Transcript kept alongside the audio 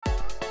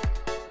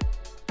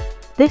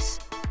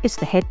This is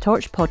the Head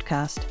Torch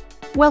podcast.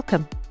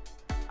 Welcome.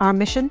 Our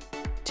mission?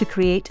 To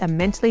create a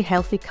mentally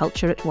healthy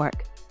culture at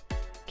work.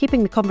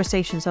 Keeping the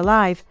conversations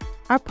alive,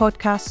 our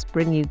podcasts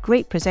bring you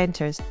great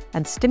presenters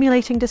and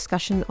stimulating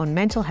discussion on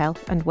mental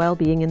health and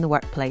well-being in the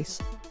workplace.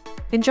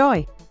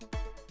 Enjoy.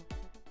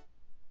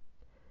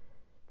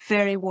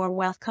 Very warm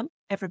welcome,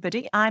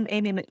 everybody. I'm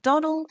Amy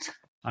McDonald.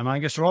 I'm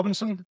Angus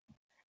Robinson.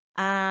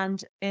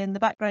 And in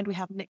the background, we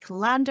have Nick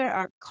Lander,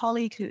 our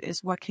colleague who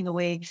is working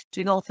away,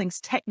 doing all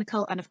things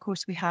technical. And of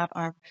course, we have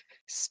our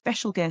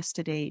special guest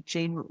today,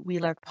 Jane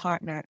Wheeler,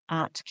 partner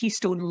at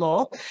Keystone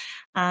Law.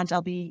 And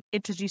I'll be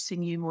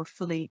introducing you more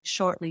fully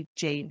shortly,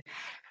 Jane.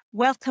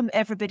 Welcome,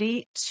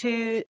 everybody,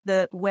 to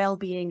the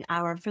Wellbeing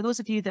Hour. For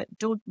those of you that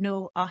don't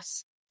know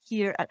us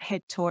here at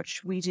Head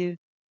Torch, we do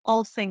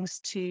all things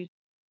to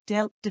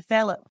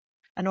develop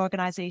an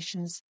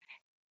organisation's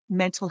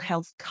mental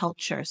health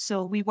culture.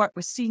 So we work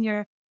with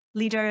senior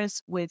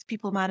leaders, with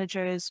people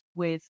managers,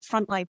 with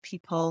frontline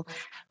people.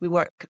 We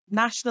work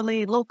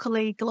nationally,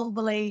 locally,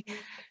 globally.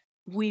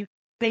 We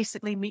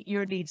basically meet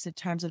your needs in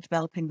terms of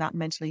developing that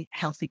mentally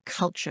healthy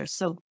culture.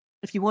 So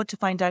if you want to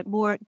find out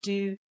more,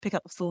 do pick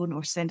up the phone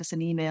or send us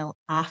an email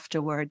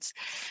afterwards.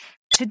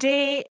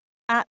 Today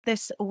at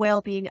this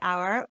Wellbeing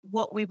Hour,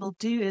 what we will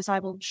do is I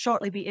will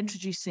shortly be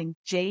introducing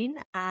Jane,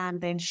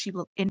 and then she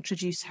will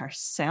introduce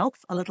herself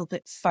a little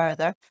bit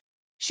further.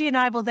 She and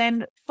I will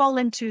then fall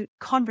into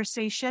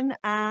conversation,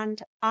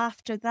 and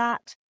after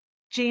that,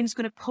 Jane's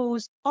going to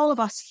pose all of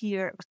us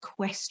here a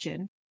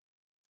question,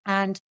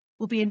 and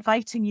we'll be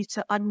inviting you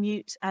to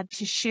unmute and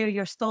to share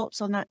your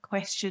thoughts on that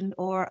question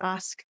or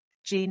ask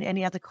Jane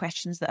any other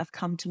questions that have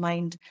come to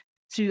mind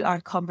through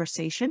our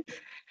conversation.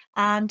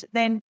 And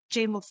then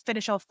Jane will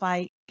finish off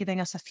by giving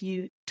us a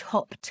few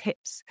top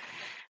tips.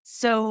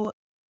 So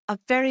a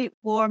very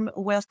warm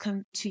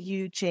welcome to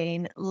you,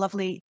 Jane.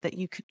 Lovely that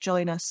you could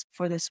join us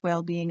for this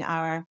Wellbeing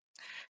Hour.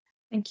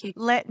 Thank you.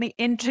 Let me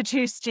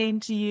introduce Jane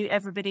to you,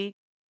 everybody.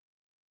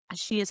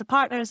 She is a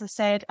partner, as I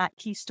said, at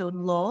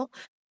Keystone Law.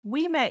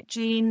 We met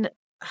Jane,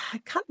 I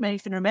can't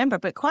even remember,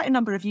 but quite a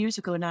number of years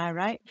ago now,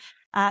 right?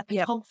 At the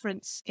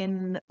conference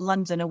in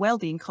London, a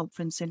wellbeing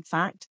conference, in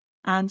fact.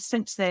 And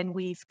since then,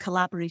 we've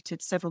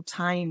collaborated several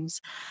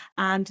times.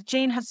 And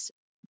Jane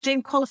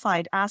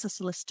qualified as a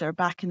solicitor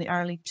back in the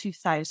early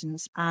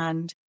 2000s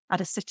and at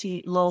a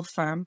city law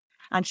firm.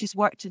 And she's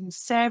worked in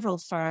several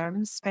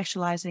firms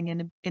specialising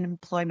in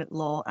employment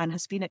law and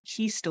has been at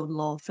Keystone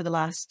Law for the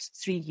last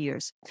 3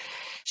 years.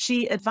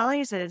 She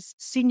advises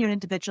senior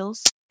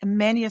individuals,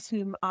 many of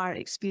whom are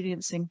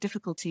experiencing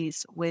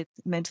difficulties with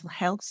mental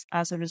health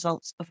as a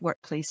result of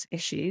workplace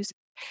issues.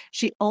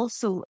 She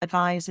also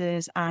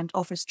advises and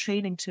offers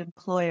training to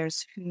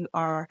employers who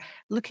are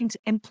looking to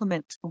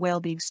implement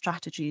wellbeing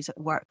strategies at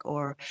work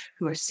or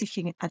who are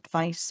seeking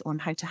advice on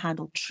how to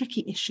handle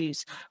tricky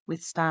issues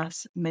with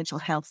staff's mental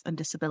health and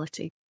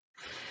disability.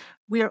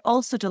 We are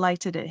also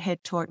delighted at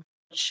Head Torch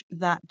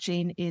that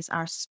Jane is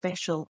our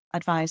special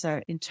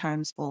advisor in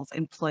terms of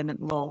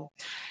employment law.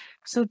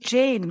 So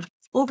Jane,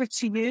 over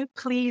to you.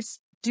 Please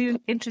do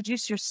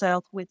introduce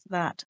yourself with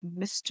that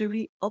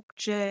mystery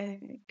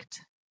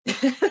object.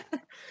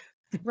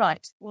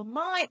 Right. Well,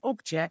 my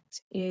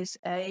object is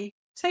a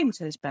table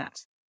tennis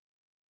bat.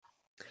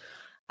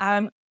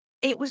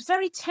 It was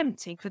very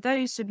tempting for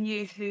those of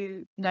you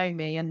who know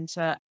me, and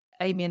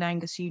Amy and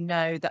Angus, you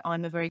know that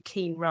I'm a very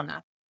keen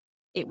runner.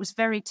 It was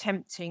very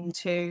tempting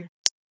to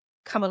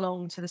come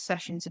along to the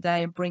session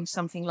today and bring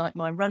something like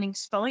my running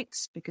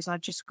spikes, because I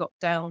just got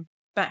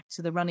back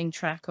to the running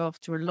track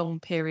after a long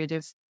period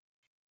of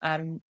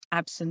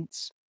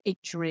absence,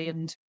 injury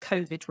and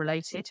COVID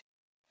related.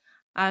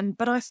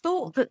 But I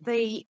thought that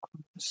the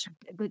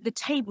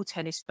table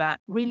tennis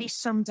bat really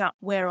summed up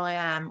where I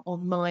am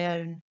on my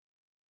own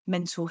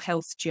mental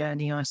health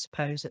journey, I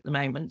suppose, at the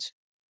moment.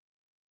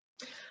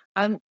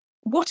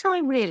 What I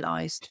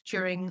realised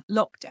during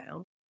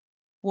lockdown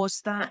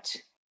was that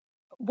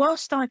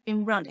whilst I've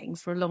been running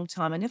for a long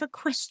time, I never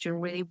questioned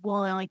really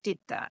why I did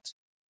that.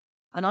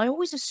 And I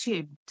always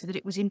assumed that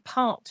it was in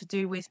part to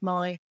do with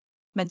my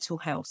mental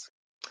health.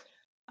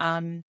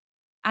 And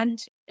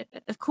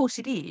of course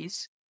it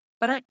is.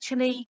 But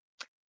actually,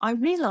 I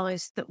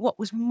realised that what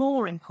was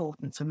more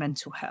important for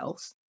mental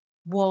health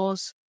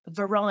was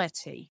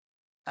variety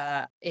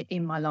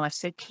in my life.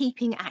 So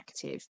keeping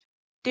active,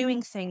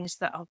 doing things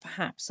that are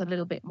perhaps a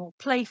little bit more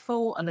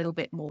playful, a little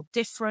bit more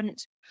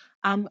different.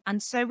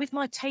 And so with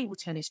my table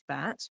tennis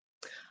bat,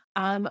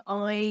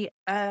 my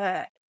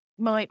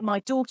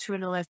daughter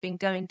and I have been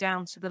going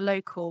down to the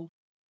local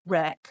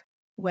rec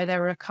where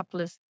there are a couple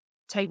of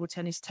table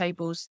tennis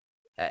tables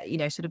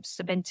sort of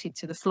cemented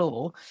to the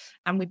floor.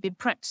 And we've been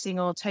practicing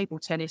our table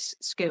tennis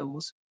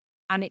skills.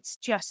 And it's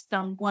just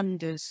done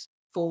wonders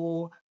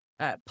for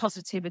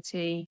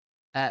positivity,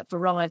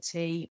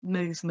 variety,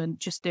 movement,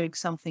 just doing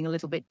something a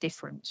little bit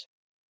different.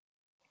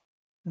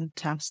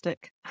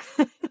 Fantastic.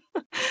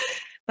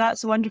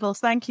 That's wonderful.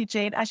 Thank you,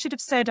 Jane. I should have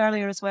said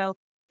earlier as well,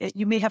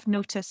 You may have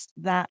noticed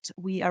that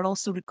we are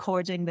also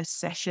recording this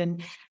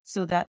session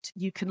so that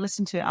you can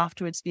listen to it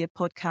afterwards via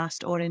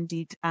podcast or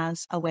indeed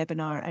as a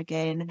webinar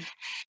again.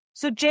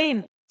 So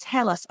Jane,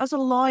 tell us, as a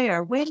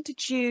lawyer, when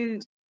did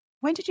you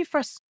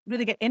first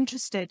really get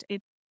interested in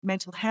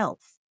mental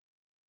health?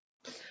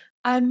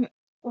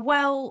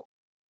 Well,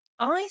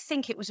 I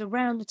think it was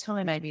around the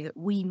time, Amy, that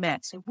we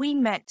met. So we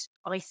met,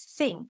 I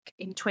think,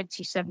 in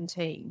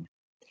 2017.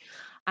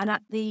 And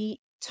at the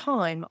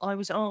time, I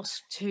was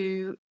asked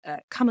to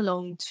come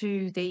along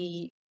to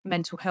the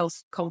mental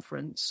health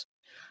conference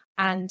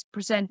and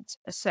present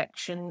a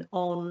section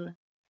on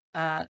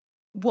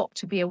what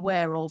to be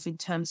aware of in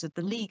terms of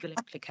the legal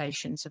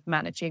implications of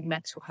managing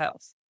mental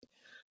health.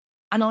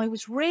 And I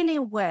was really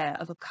aware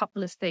of a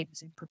couple of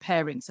things in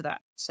preparing for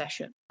that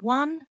session.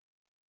 One,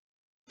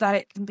 that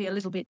it can be a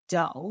little bit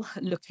dull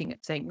looking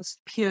at things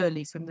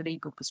purely from the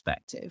legal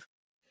perspective.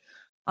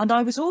 And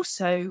I was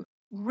also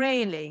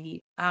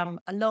really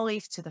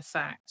alive to the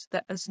fact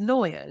that as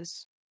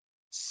lawyers,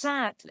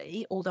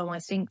 sadly, although I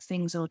think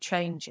things are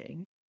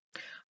changing,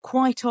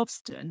 quite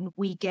often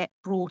we get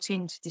brought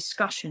into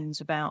discussions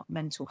about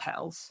mental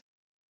health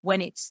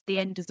when it's the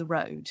end of the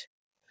road.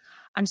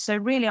 And so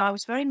really, I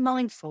was very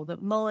mindful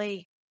that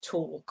my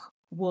talk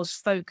was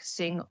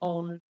focusing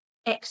on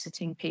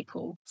exiting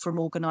people from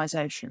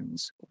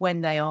organisations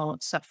when they are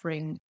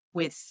suffering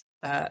with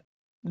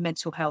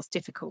mental health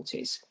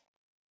difficulties.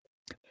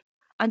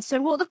 And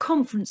so what the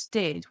conference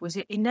did was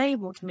it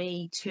enabled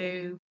me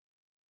to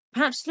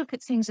perhaps look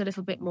at things a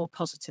little bit more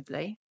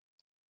positively,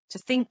 to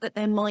think that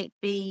there might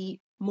be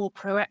more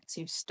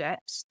proactive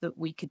steps that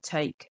we could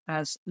take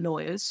as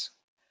lawyers,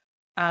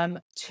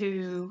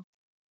 to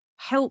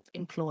help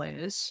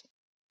employers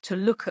to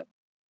look at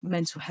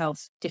mental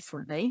health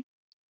differently,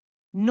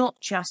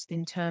 not just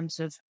in terms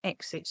of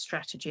exit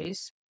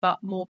strategies,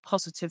 but more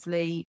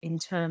positively in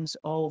terms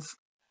of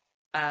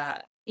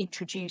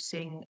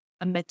introducing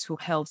a mental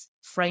health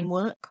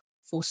framework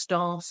for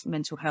staff,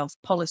 mental health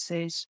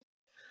policies.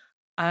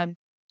 And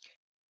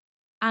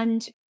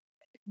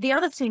the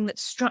other thing that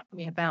struck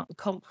me about the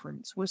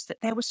conference was that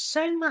there was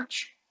so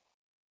much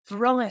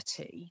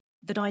variety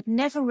that I'd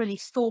never really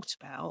thought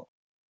about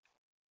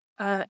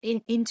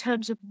in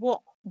terms of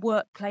what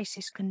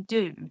workplaces can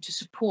do to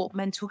support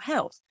mental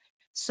health.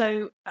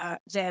 So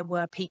there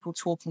were people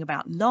talking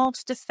about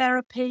laughter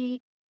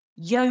therapy,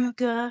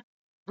 yoga,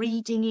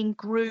 reading in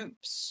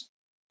groups.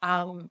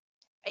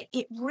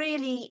 It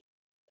really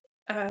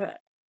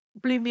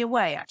blew me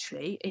away,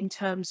 actually, in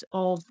terms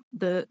of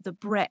the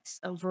breadth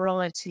and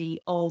variety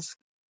of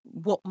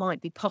what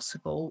might be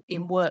possible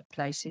in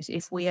workplaces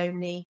if we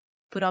only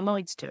put our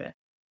minds to it.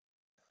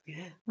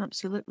 Yeah,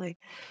 absolutely.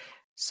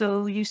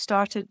 So you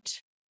started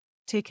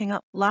taking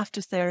up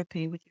laughter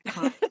therapy with your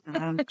client.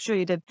 I'm sure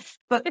you did.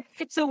 But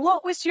so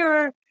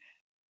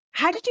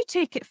how did you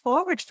take it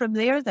forward from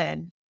there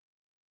then,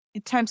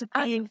 in terms of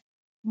being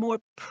more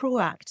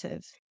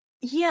proactive?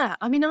 Yeah,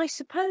 I mean, I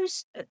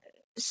suppose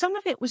some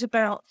of it was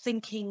about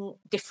thinking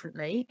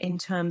differently in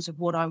terms of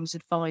what I was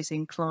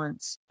advising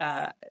clients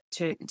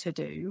to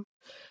do.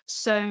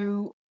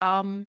 So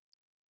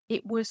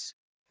it was,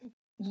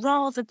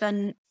 rather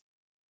than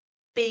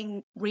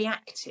being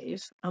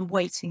reactive and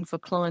waiting for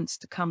clients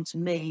to come to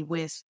me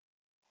with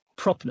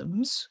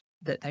problems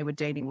that they were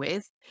dealing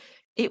with,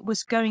 it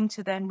was going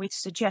to them with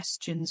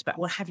suggestions about,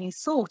 well, have you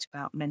thought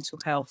about mental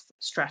health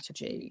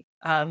strategy?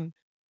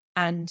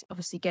 And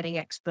obviously getting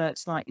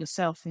experts like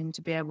yourself in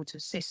to be able to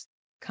assist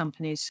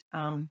companies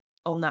on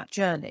that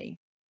journey.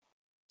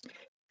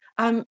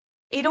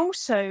 It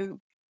also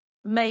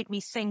made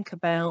me think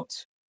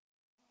about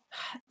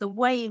the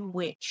way in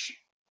which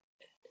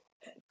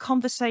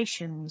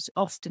conversations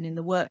often in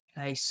the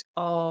workplace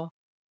are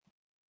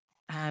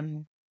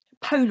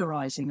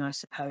polarizing, I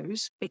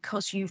suppose,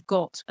 because you've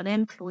got an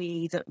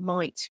employee that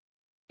might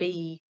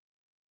be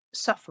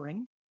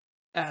suffering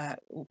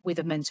with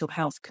a mental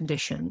health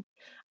condition,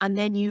 and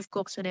then you've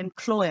got an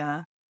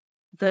employer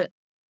that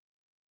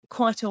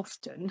quite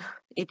often,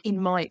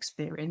 in my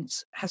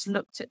experience, has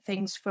looked at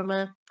things from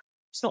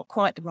it's not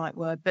quite the right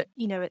word, but,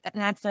 an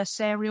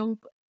adversarial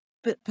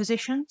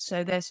position.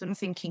 So they're sort of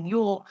thinking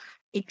your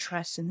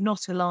interests are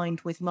not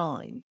aligned with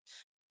mine.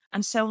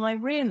 And so I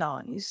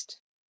realised,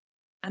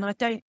 and I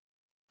don't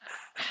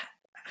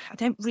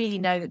really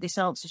know that this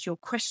answers your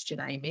question,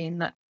 Amy, in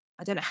that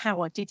I don't know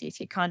how I did it.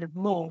 It kind of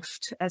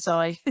morphed as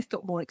I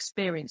got more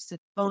experience.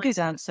 Good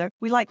answer.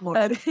 We like more.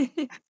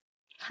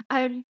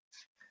 I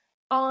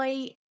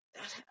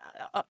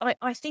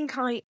think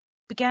I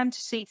began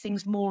to see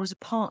things more as a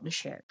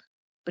partnership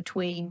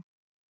between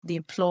the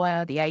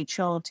employer, the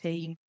HR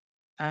team,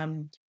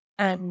 and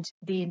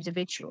the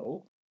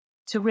individual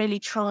to really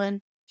try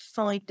and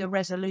find a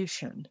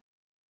resolution.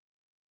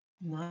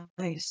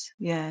 Nice.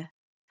 Yeah.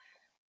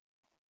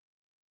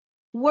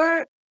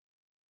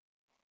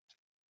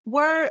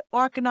 Were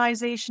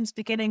organizations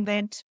beginning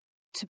then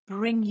to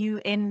bring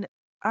you in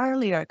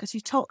earlier? Because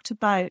you talked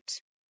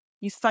about,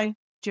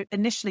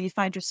 initially you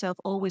found yourself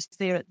always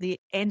there at the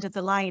end of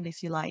the line,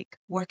 if you like,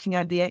 working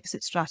out the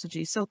exit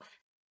strategy. So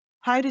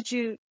how did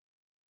you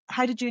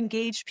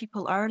engage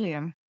people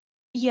earlier?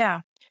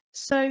 Yeah.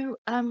 So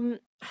I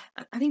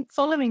think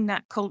following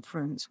that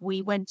conference,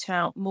 we went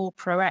out more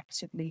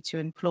proactively to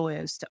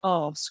employers to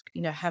ask,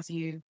 have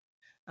you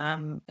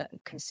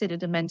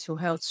considered a mental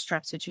health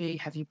strategy?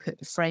 Have you put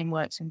the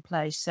frameworks in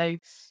place? So I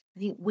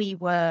think we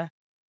were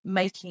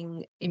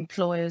making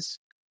employers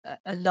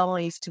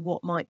alive to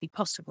what might be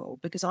possible,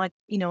 because I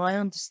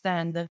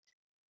understand the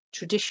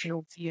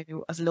traditional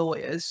view of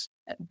lawyers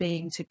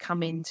being to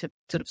come in to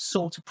sort of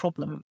sort a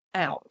problem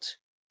out.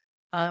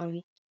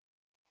 Um,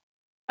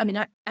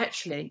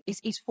 actually,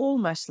 it's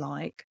almost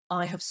like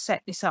I have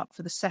set this up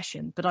for the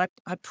session, but I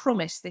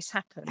promise this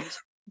happened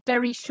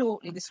very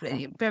shortly this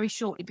week, very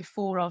shortly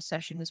before our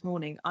session this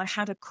morning. I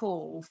had a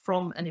call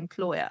from an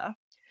employer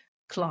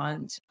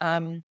client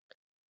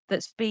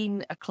that's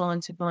been a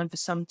client of mine for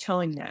some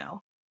time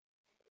now.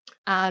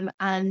 And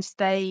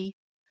they've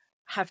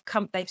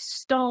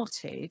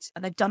started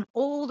and they've done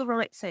all the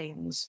right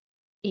things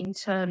in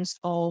terms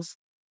of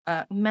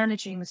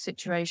managing the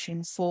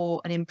situation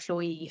for an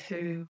employee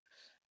who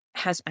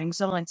has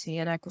anxiety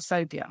and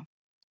agoraphobia.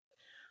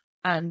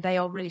 And they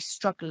are really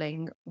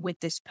struggling with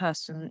this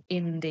person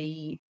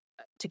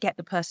to get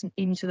the person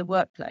into the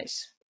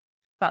workplace.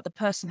 But the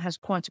person has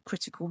quite a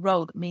critical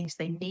role that means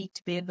they need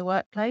to be in the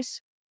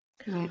workplace.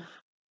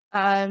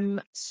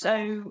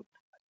 So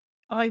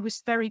I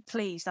was very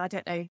pleased. I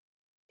don't know,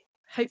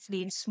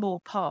 hopefully in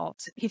small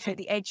part,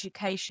 the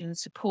education and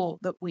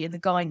support that and the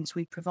guidance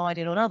we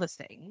provided on other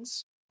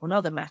things, on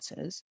other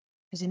matters,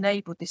 has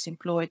enabled this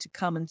employer to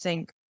come and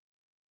think,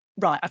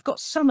 right, I've got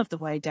some of the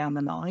way down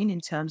the line in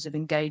terms of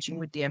engaging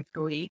with the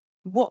employee.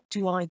 What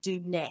do I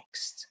do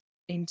next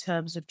in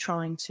terms of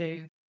trying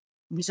to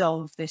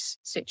resolve this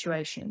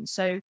situation?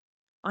 So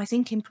I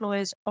think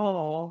employers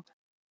are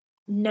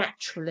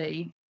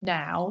naturally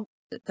now,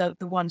 the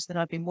ones that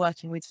I've been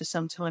working with for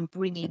some time,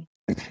 bringing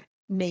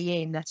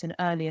me in at an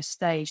earlier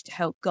stage to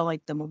help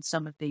guide them on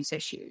some of these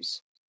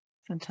issues.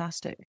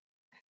 Fantastic.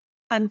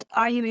 And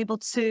are you able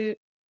to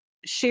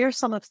share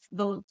some of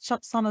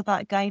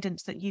that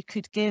guidance that you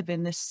could give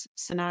in this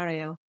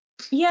scenario?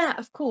 Yeah,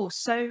 of course.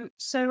 So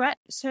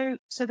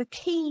the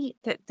key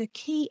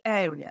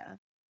area,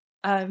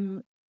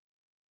 the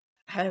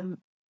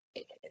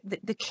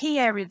key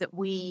area that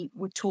we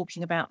were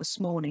talking about this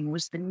morning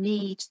was the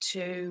need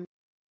to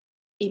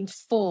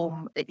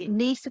inform, the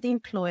need for the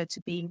employer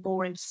to be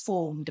more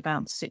informed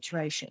about the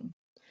situation.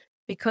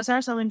 Because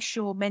as I'm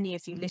sure many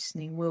of you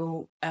listening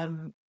will,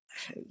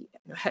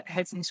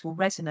 hopefully this will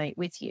resonate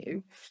with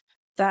you,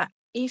 that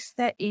if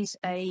there is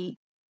a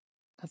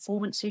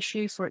performance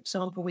issue, for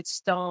example, with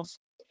staff,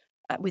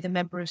 with a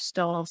member of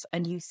staff,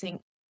 and you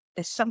think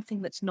there's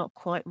something that's not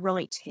quite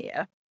right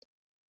here,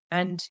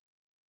 and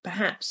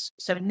perhaps,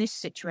 so in this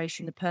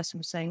situation, the person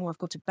was saying, I've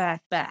got a bad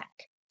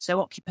back. So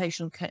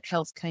occupational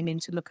health came in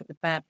to look at the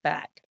bad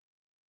back.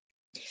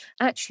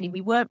 Actually,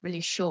 we weren't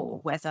really sure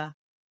whether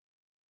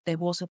there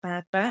was a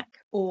bad back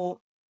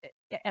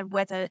and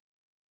whether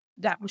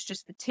that was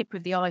just the tip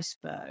of the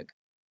iceberg.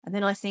 And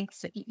then I think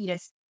that,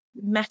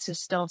 matters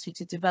started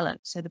to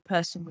develop. So the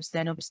person was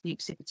then obviously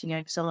exhibiting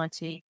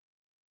anxiety.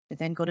 They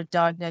then got a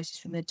diagnosis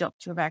from the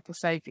doctor of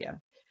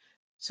agoraphobia.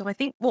 So I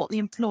think what the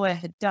employer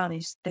had done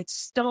is they'd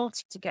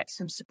started to get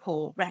some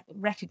support,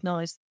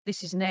 recognise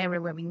this is an area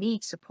where we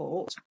need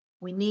support.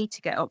 We need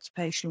to get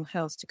occupational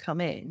health to come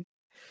in.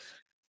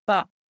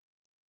 But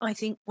I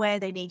think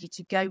where they needed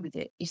to go with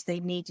it is they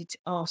needed to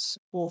ask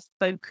more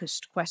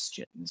focused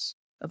questions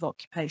of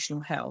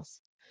occupational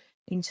health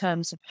in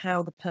terms of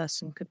how the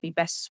person could be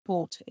best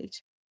supported.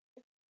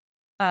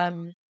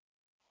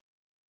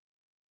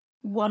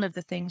 One of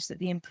the things that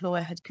the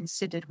employer had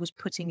considered was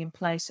putting in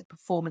place a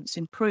performance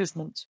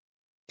improvement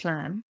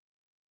plan.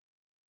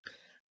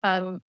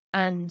 And,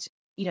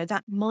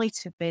 that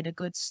might have been a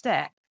good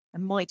step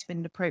and might have been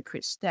an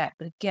appropriate step.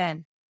 But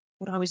again,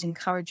 what I was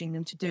encouraging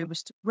them to do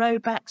was to row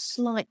back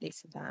slightly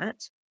for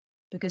that,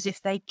 because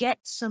if they get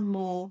some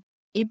more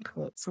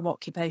input from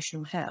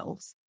occupational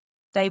health,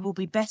 they will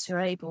be better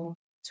able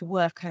to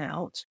work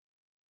out,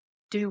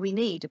 do we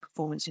need a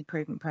performance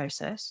improvement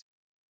process?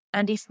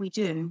 And if we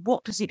do,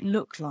 what does it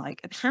look like?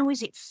 And how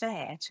is it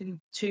fair to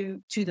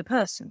the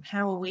person?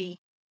 How are we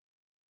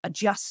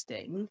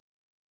adjusting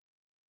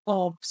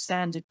our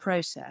standard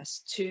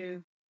process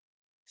to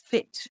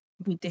fit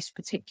with this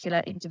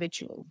particular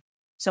individual?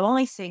 So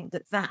I think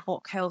that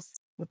OC Health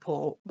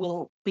report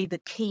will be the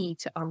key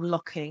to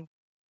unlocking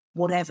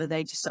whatever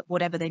they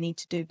need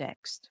to do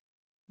next.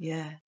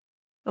 Yeah.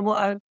 And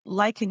what I'm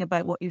liking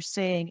about what you're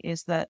saying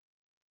is that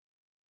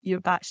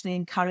you're actually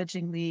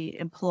encouraging the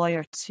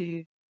employer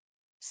to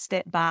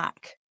step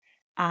back,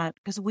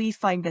 because we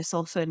find this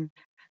often,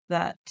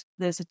 that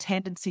there's a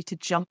tendency to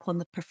jump on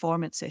the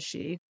performance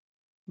issue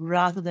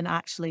rather than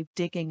actually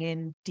digging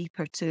in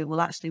deeper to,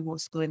 well, actually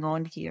what's going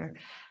on here.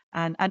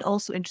 And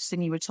also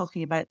interesting, you were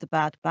talking about the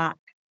bad back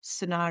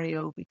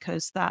scenario,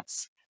 because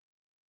that's,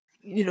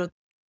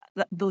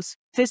 those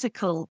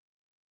physical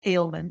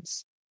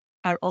ailments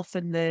are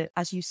often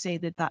as you say,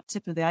 that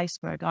tip of the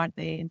iceberg, aren't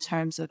they, in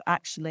terms of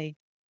actually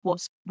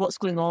what's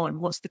going on,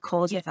 what's the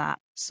cause of that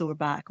sore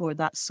back or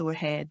that sore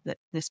head that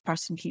this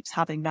person keeps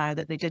having now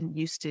that they didn't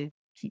used to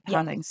keep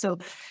having. So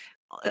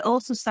it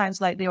also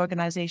sounds like the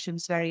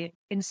organization's very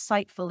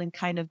insightful in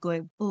kind of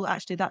going, oh,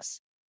 actually,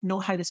 that's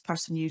not how this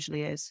person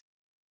usually is.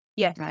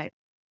 Yeah. Right.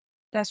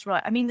 That's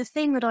right. I mean, the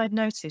thing that I've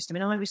noticed, I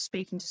mean, I was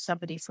speaking to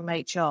somebody from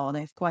HR,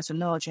 they have quite a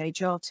large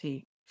HR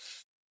team,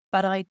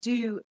 but I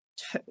do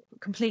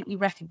completely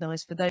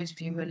recognize for those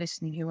of you who are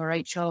listening who are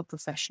HR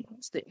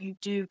professionals that you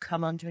do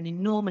come under an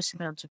enormous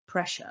amount of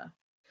pressure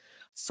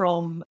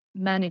from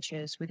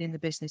managers within the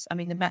business. I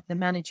mean, the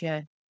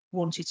manager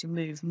wanted to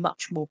move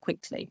much more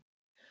quickly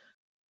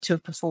to a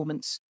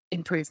performance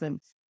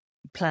improvement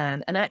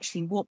plan. And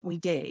actually what we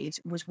did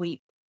was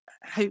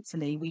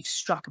hopefully we've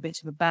struck a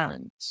bit of a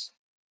balance,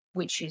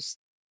 which is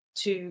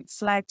to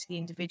flag to the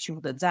individual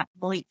that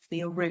might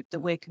be a route that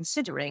we're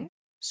considering.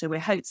 So we're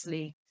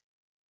hopefully,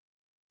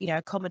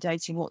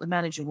 accommodating what the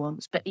manager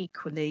wants, but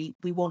equally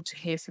we want to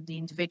hear from the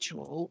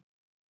individual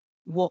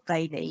what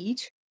they need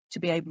to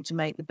be able to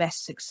make the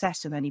best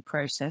success of any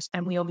process.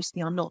 And we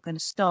obviously are not going to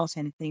start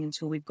anything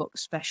until we've got the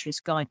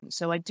specialist guidance.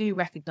 So I do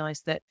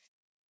recognize that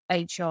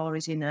HR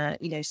is in a,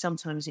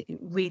 sometimes a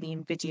really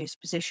invidious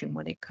position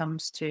when it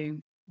comes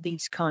to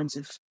these kinds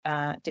of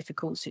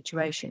difficult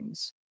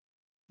situations.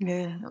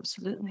 Yeah,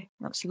 absolutely.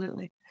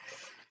 Absolutely.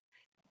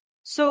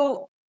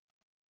 So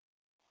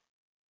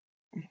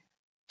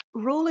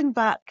rolling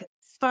back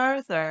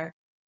further,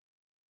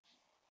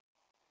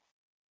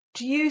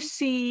 do you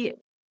see,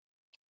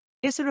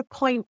 is there a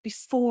point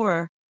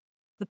before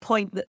the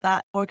point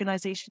that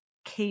organization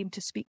came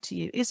to speak to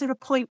you? Is there a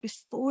point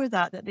before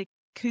that they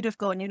could have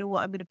gone, you know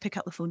what, I'm going to pick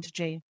up the phone to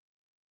Jane?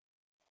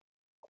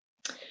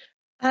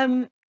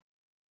 Well,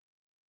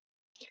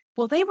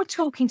 they were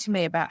talking to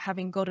me about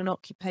having got an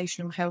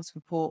occupational health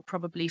report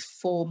probably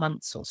 4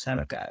 months or so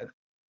ago.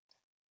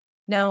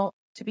 Now,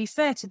 to be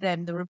fair to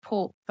them, the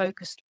report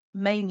focused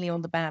mainly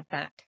on the bad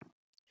back.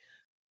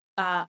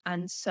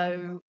 And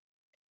so,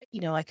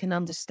 I can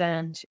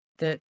understand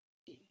that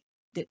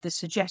the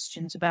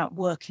suggestions about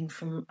working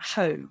from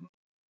home.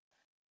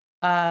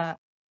 So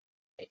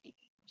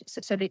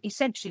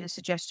essentially the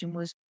suggestion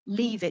was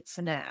leave it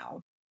for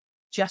now,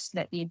 just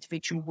let the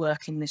individual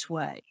work in this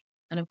way.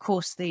 And of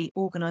course, the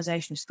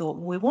organisations thought,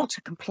 well, we want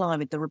to comply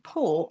with the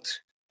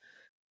report,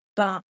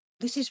 but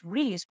this is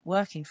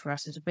working for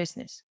us as a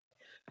business.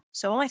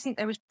 So I think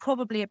there was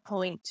probably a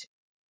point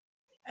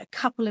a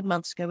couple of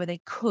months ago where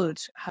they could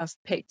have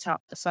picked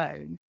up the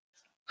phone.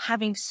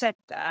 Having said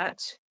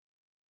that,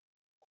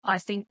 I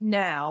think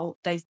now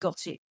they've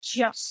got it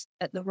just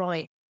at the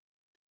right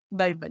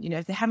moment.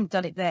 If they haven't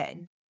done it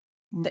then,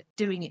 that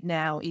doing it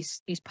now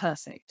is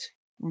perfect.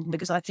 Mm-hmm.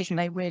 Because I think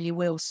they really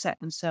will set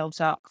themselves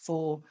up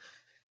for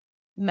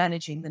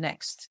managing the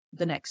next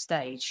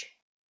stage.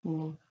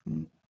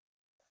 Mm-hmm.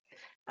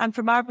 And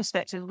from our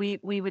perspective,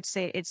 we would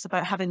say it's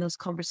about having those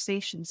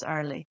conversations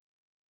early.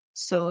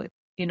 So,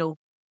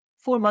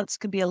 4 months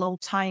can be a long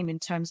time in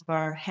terms of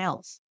our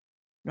health,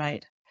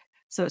 right?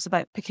 So it's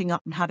about picking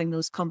up and having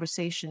those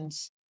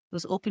conversations,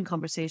 those open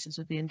conversations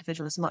with the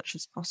individual as much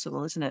as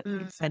possible, isn't it?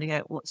 Finding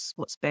out what's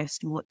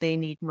best and what they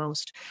need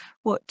most.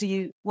 What do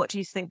you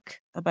think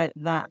about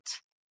that?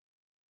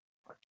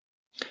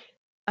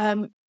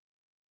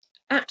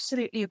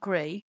 Absolutely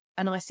agree.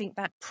 And I think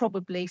that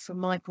probably, from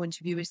my point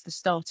of view, is the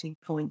starting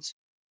point.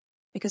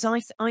 Because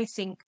I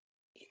think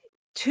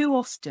too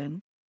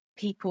often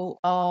people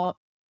are,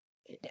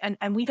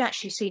 and we've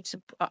actually seen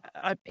some,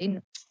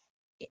 in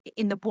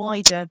the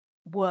wider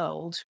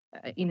world,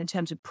 in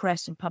terms of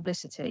press and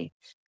publicity,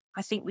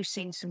 I think we've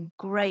seen some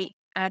great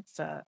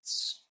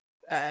adverts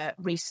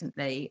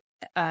recently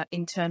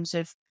in terms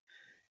of,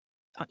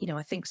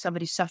 I think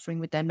somebody's suffering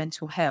with their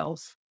mental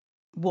health.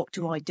 What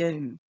do I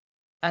do?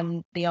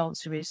 And the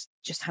answer is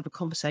just have a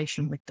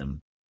conversation with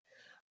them.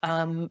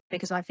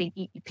 Because I think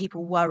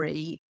people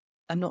worry,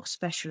 I'm not a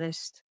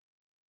specialist,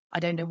 I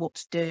don't know what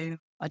to do,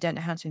 I don't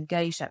know how to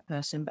engage that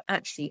person, but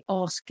actually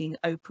asking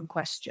open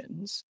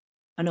questions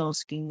and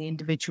asking the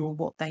individual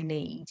what they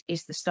need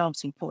is the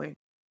starting point.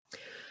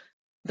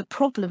 The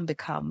problem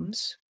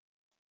becomes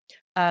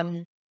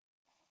that,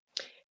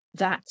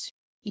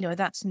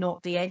 that's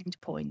not the end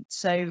point.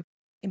 So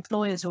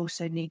employers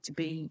also need to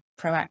be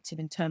proactive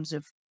in terms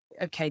of,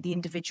 okay, the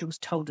individual's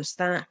told us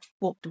that.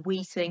 What do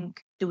we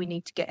think? Do we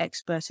need to get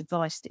expert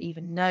advice to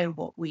even know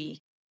what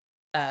we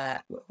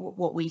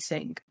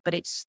think? But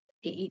it's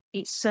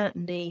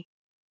certainly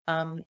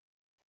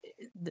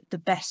the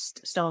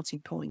best starting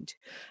point.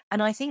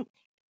 And I think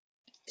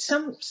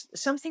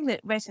something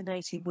that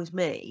resonated with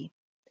me,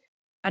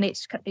 and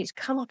it's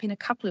come up in a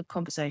couple of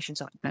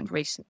conversations I've had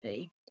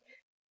recently,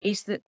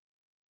 is that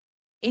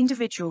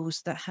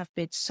individuals that have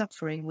been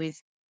suffering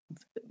with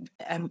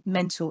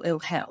mental ill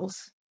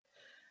health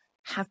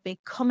have been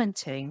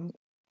commenting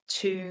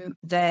to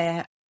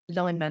their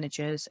line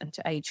managers and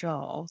to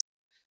HR,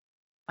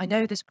 I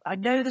know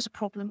there's a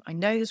problem. I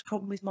know there's a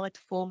problem with my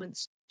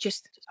performance.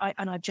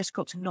 I've just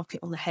got to knock it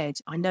on the head.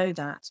 I know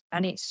that.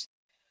 And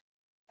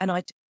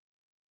I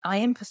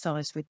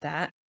empathise with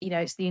that.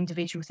 It's the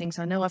individual things.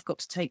 I know I've got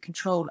to take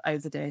control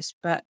over this,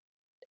 but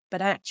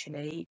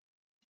actually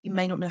you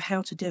may not know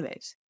how to do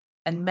it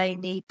and may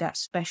need that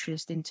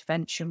specialist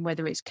intervention,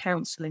 whether it's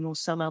counselling or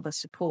some other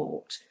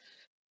support,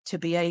 to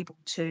be able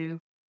to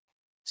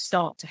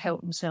start to help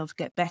themselves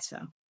get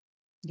better.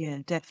 Yeah,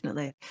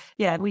 definitely.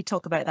 Yeah, we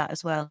talk about that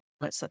as well.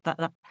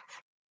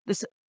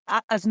 This,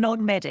 as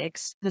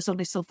non-medics, there's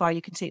only so far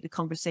you can take the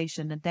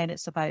conversation, and then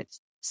it's about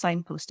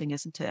signposting,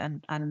 isn't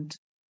it? And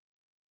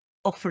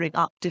offering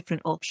up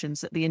different options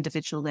that the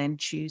individual then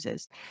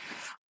chooses.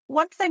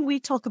 One thing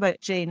we talk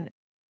about, Jane,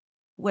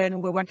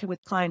 when we're working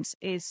with clients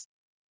is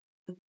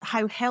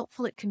how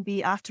helpful it can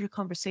be after a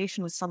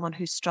conversation with someone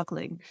who's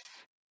struggling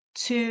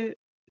to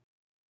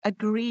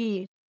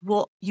agree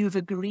what you've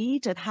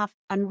agreed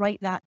and write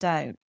that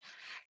down.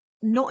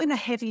 Not in a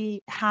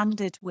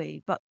heavy-handed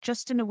way, but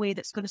just in a way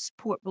that's going to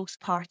support both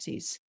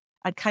parties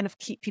and kind of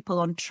keep people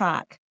on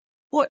track.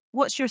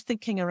 What's your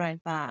thinking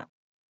around that?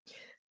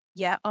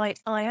 Yeah, I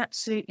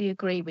absolutely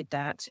agree with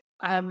that.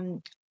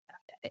 And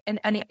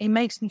it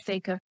makes me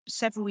think of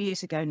several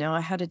years ago now,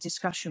 I had a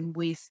discussion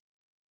with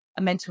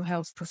a mental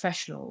health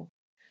professional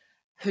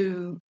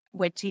who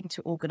went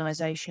into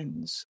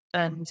organisations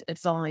and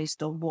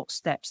advised on what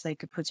steps they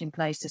could put in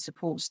place to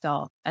support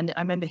staff. And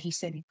I remember he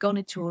said he'd gone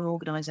into an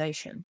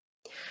organisation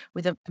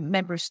with a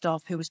member of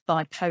staff who was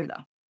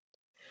bipolar.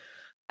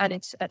 And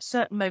it's at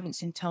certain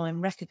moments in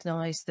time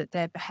recognised that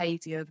their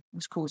behaviour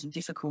was causing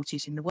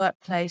difficulties in the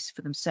workplace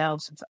for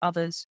themselves and for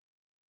others,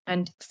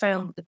 and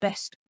found that the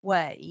best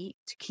way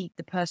to keep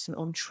the person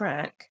on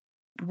track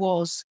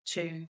was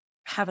to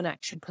have an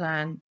action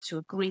plan, to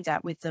agree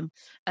that with them.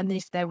 And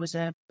if there was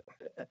a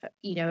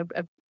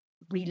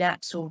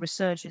relapse or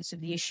resurgence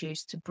of the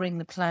issues, to bring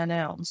the plan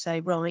out and say,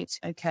 right,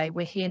 okay,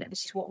 we're here now.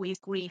 This is what we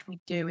agreed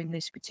we'd do in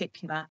this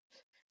particular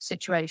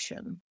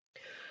situation.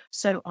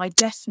 So I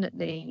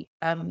definitely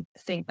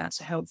think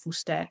that's a helpful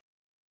step.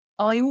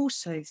 I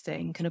also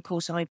think, and of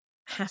course I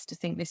have to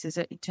think this is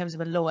in terms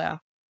of a lawyer,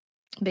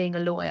 being a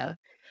lawyer,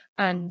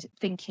 and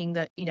thinking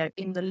that,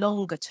 in the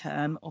longer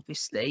term,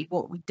 obviously,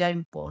 what we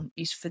don't want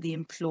is for the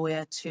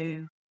employer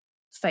to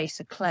face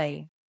a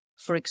claim,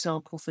 for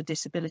example, for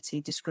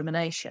disability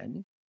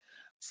discrimination,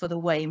 for the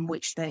way in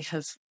which they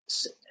have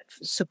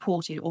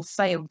supported or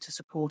failed to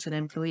support an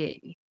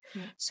employee.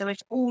 Yeah. So if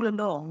all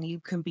along you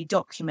can be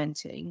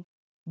documenting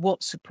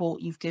what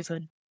support you've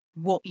given,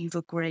 what you've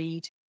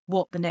agreed,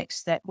 what the next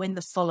step, when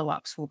the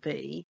follow-ups will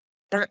be,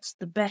 that's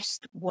the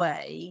best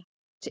way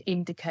to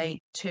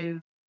indicate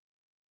to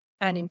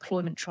an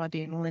employment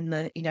tribunal in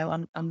the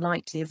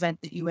unlikely event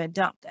that you end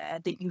up there,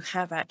 that you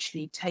have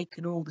actually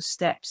taken all the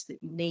steps that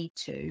you need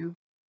to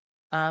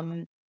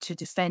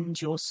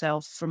defend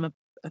yourself from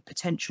a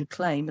potential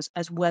claim,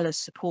 as well as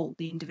support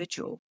the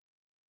individual.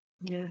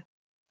 Yeah,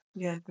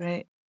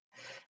 great.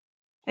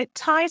 It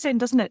ties in,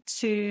 doesn't it,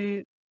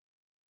 to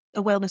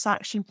a wellness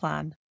action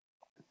plan.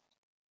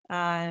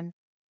 Do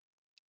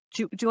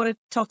you want to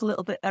talk a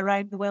little bit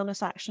around the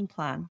wellness action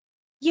plan?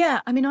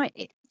 Yeah, I mean,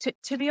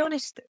 to be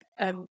honest,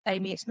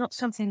 Amy, it's not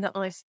something that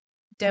I've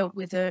dealt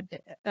with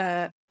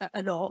a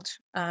lot.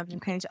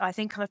 Okay. I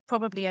think I've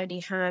probably only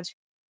had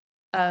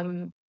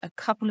a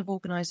couple of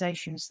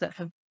organisations that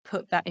have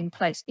put that in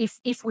place,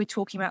 if we're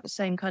talking about the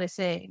same kind of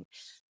thing.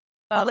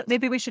 But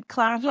maybe we should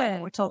clarify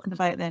what we're talking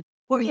about then.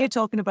 What are you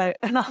talking about?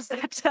 And I'll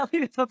tell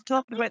you if I'm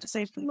talking about the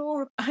same thing.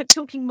 I'm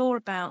talking more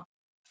about,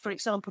 for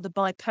example, the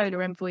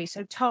bipolar employee.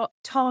 So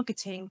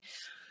targeting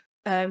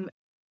a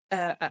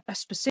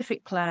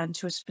specific plan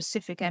to a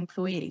specific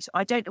employee. So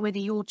I don't know whether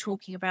you're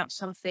talking about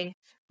something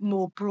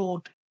more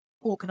broad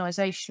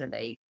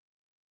organisationally.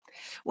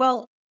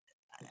 Well,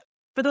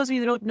 for those of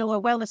you that don't know,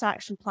 a wellness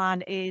action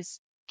plan is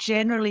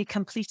generally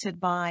completed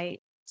by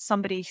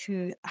somebody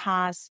who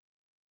has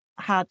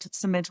had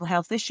some mental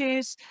health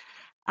issues,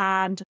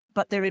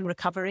 but they're in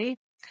recovery.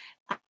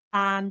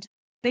 And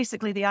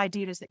basically the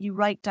idea is that you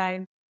write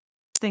down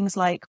things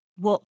like,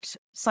 what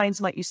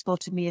signs might you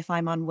spot in me if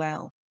I'm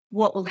unwell?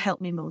 What will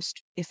help me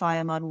most if I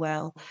am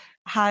unwell?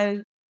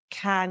 What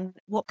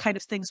kind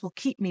of things will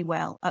keep me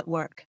well at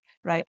work,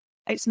 right?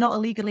 It's not a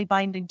legally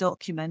binding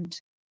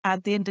document,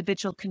 and the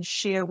individual can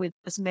share with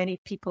as many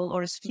people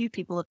or as few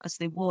people as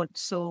they want.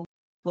 So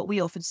what we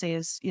often say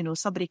is,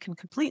 somebody can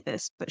complete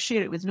this, but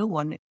share it with no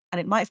one, and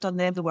it might have done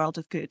them the world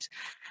of good.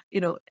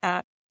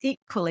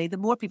 Equally, the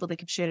more people they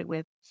can share it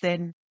with,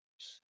 then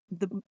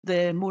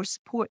the more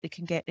support they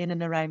can get in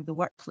and around the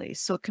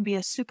workplace. So it can be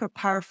a super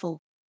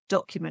powerful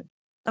document.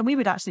 And we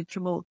would actually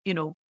promote,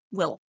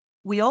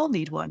 we all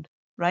need one,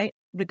 right?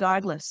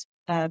 Regardless,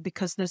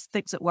 because there's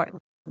things at work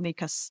that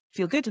make us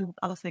feel good and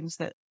other things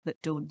that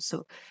don't.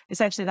 So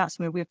essentially that's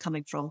where we're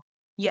coming from.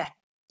 Yeah.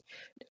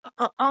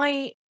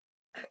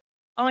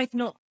 I've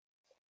not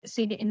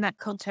seen it in that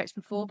context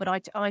before, but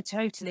I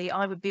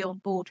would be on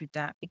board with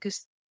that,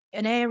 because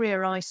an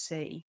area I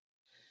see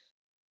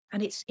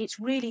and it's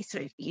really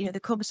through, the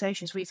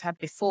conversations we've had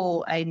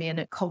before, Amy, and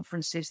at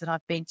conferences that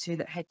I've been to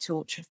that Head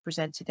Torch have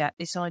presented at,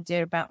 this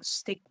idea about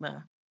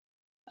stigma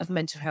of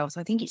mental health.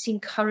 I think it's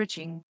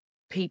encouraging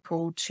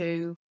people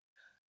to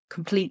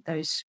complete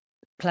those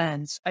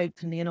plans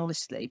openly and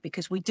honestly,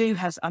 because we do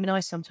have, I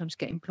sometimes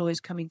get employers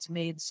coming to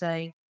me and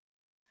saying,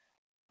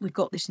 we've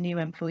got this new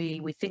employee,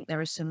 we think there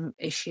are some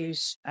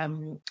issues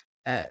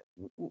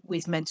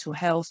with mental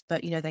health,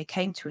 but they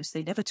came to us,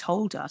 they never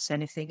told us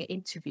anything at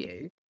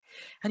interview.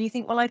 And you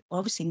think, well,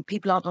 obviously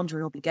people aren't under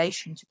an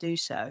obligation to do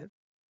so.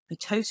 I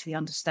totally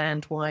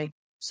understand why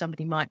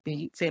somebody might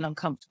feel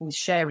uncomfortable with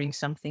sharing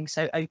something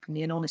so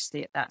openly and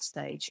honestly at that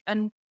stage.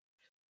 And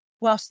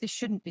whilst this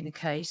shouldn't be the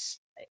case,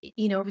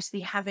 obviously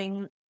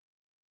having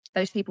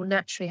those people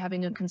naturally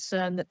having a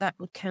concern that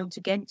would count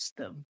against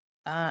them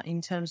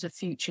in terms of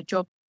future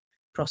job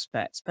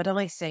prospects. But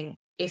I think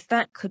if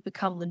that could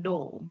become the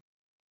norm,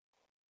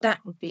 that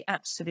would be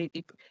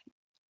absolutely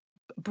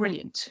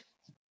brilliant.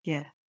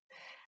 Yeah.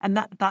 And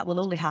that will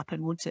only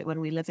happen, won't it, when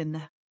we live in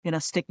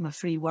a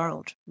stigma-free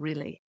world,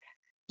 really.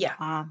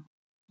 Yeah.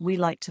 We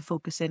like to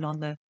focus in on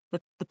the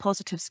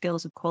positive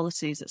skills and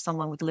qualities that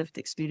someone with lived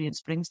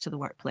experience brings to the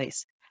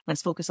workplace.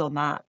 Let's focus on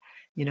that.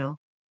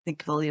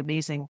 Think of all the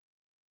amazing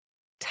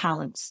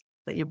talents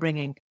that you're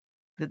bringing,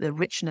 the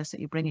richness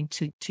that you're bringing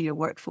to your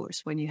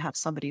workforce when you have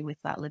somebody with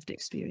that lived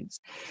experience.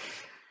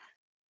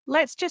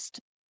 Let's just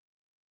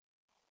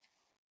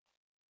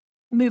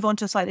move on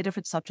to a slightly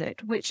different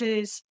subject, which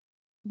is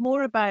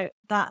more about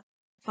that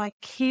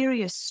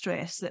vicarious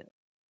stress that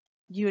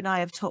you and I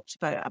have talked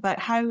about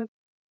how,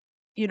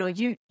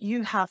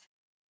 you have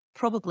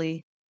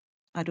probably,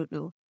 I don't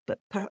know, but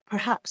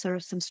perhaps there are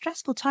some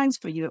stressful times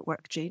for you at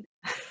work, Jane.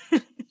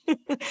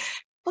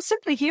 Well,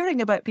 simply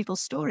hearing about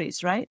people's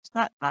stories, right?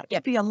 That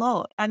could be a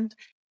lot. And,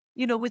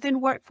 within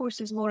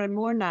workforces more and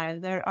more now,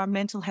 there are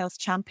mental health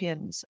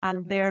champions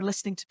and they're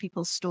listening to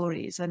people's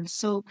stories. And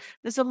so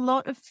there's a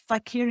lot of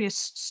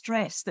vicarious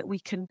stress that we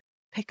can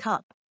pick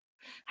up.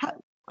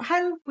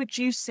 How would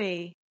you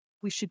say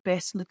we should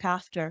best look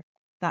after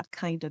that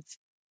kind of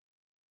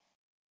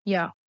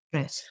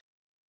stress?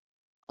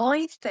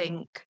 I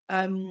think,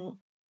 I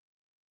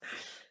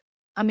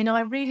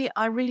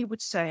really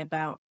would say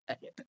about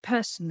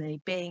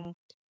personally being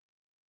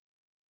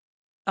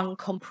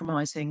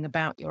uncompromising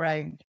about your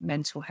own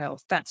mental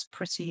health. That's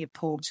pretty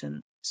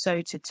important.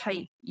 So to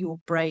take your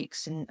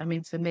breaks, and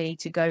for me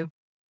to go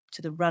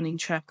to the running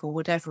track or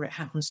whatever it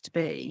happens to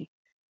be,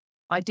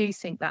 I do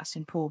think that's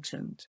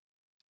important.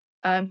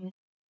 And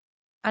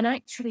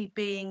actually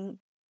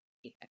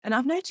and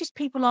I've noticed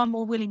people are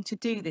more willing to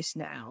do this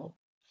now.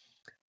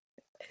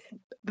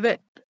 But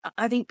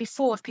I think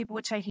before, if people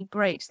were taking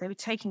breaks, they were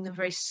taking them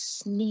very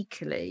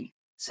sneakily.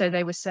 So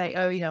they would say,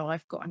 oh,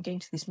 I'm going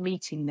to this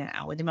meeting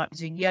now, and they might be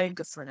doing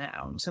yoga for an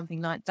hour or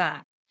something like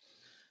that.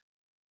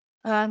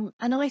 And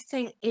I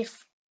think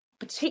if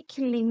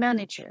particularly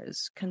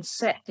managers can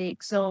set the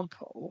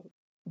example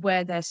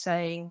where they're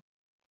saying,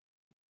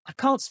 I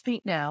can't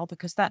speak now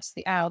because that's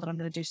the hour that I'm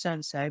going to do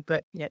so-and-so,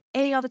 but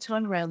any other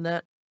time around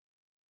that,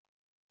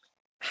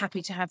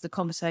 happy to have the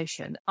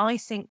conversation. I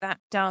think I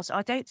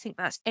don't think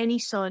that's any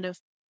sign of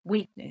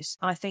weakness.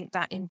 I think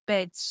that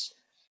embeds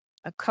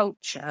a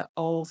culture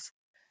of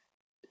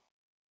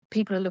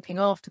people are looking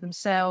after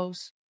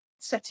themselves,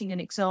 setting an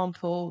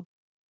example,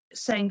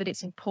 saying that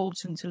it's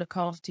important to look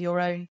after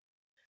your own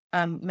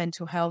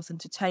mental health and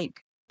to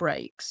take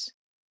breaks.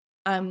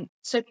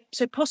 So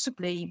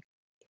possibly,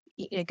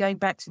 going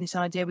back to this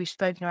idea we've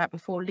spoken about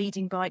before,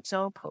 leading by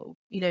example,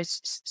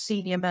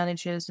 senior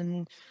managers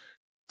and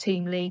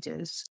team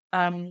leaders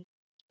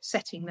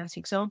setting that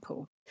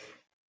example.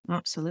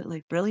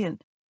 Absolutely.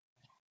 Brilliant.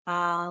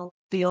 I'll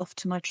be off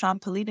to my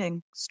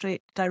trampolining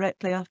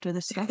directly after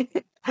this.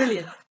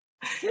 Brilliant.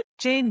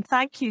 Jane,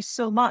 thank you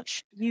so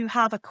much. You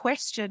have a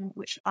question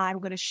which I'm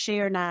going to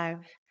share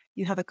now.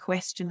 You have a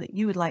question that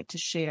you would like to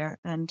share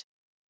and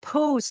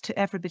pose to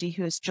everybody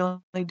who has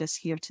joined us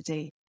here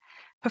today.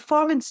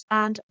 Performance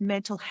and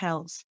mental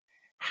health.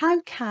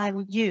 How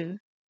can you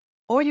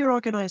or your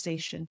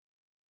organisation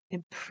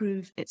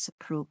improve its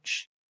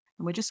approach?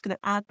 And we're just going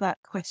to add that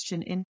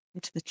question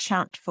into the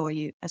chat for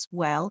you as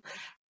well,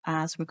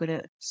 as we're going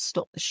to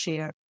stop the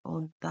share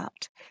on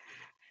that.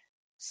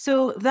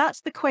 So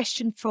that's the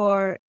question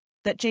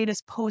that Jane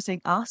is posing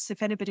us.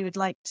 If anybody would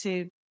like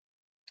to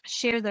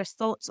share their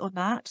thoughts on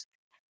that,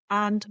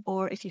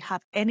 or if you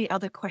have any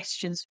other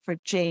questions for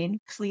Jane,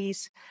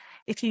 please,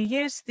 if you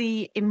use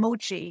the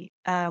emoji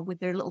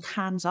with their little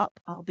hands up,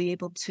 I'll be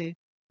able to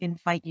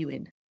invite you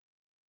in.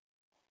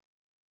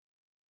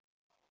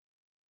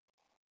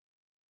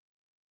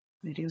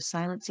 Radio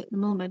silence at the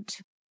moment.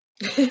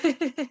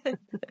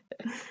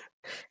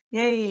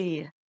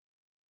 Yay.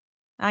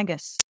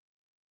 Angus.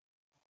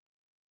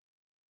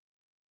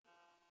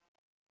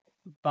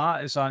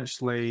 That is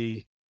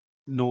actually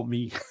not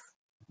me.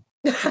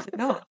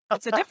 No,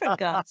 it's a different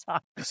guy.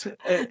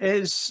 It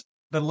is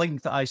the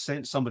link that I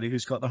sent somebody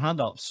who's got their hand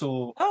up.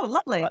 So, oh,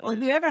 lovely. Well,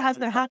 whoever has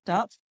their hand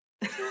up,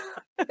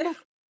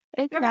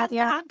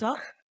 hand up.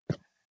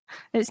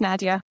 It's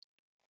Nadia.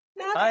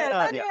 Hi,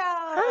 Nadia.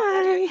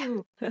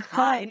 Hi.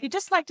 Hi. You'd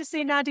just like to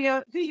say,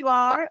 Nadia, who you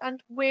are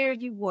and where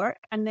you work,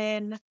 and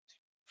then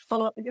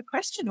follow up with your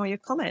question or your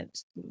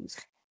comment, please.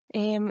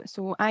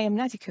 So I am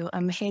Nadia Cool.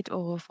 I'm Head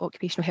of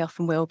Occupational Health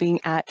and Wellbeing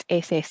at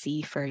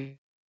SSE for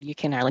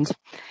UK and Ireland.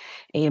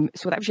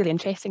 So that was really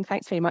interesting.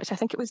 Thanks very much. I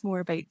think it was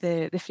more about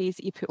the phrase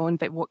that you put on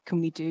about what can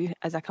we do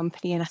as a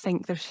company. And I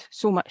think there's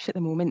so much at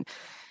the moment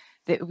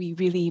that we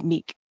really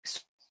make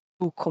so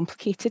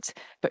complicated.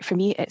 But for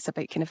me, it's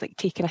about kind of like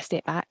taking a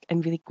step back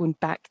and really going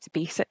back to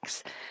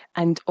basics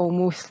and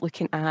almost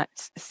looking at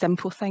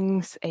simple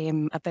things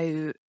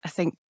about, I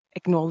think,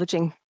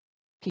 acknowledging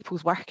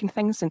people's work and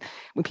things, and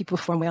when people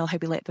perform well, how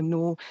we let them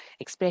know,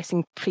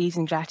 expressing praise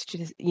and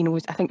gratitude is,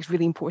 I think is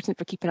really important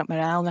for keeping up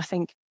morale. And I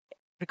think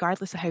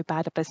regardless of how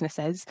bad a business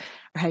is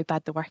or how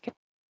bad the work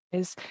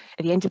is,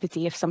 at the end of the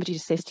day, if somebody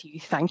just says to you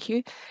thank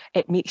you,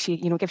 it makes you,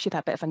 gives you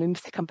that bit of an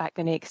oomph to come back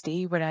the next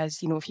day. Whereas,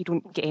 if you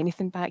don't get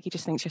anything back, you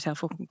just think to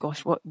yourself, oh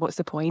gosh, what's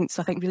the point?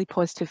 So I think really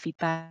positive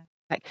feedback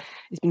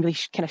has been really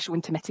kind of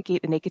shown to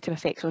mitigate the negative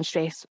effects on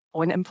stress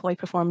on employee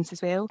performance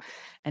as well.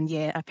 And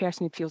yeah, a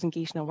person who feels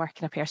engaged in their work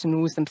and a person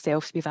who knows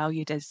themselves to be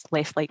valued is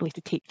less likely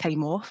to take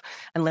time off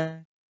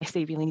unless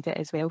they really need it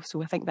as well.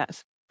 So I think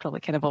that's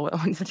probably kind of all I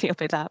want to say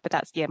about that. But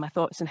that's, my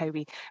thoughts on how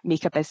we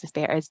make a business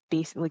better is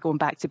basically going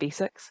back to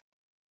basics.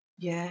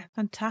 Yeah,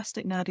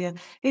 fantastic, Nadia.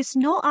 It's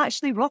not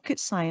actually rocket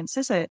science,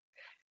 is it?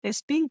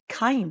 It's being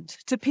kind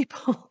to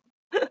people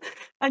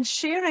and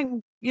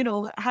sharing,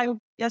 how,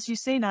 as you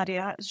say,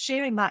 Nadia,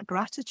 sharing that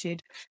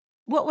gratitude.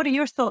 What are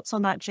your thoughts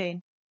on that,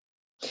 Jane?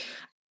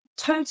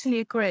 Totally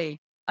agree.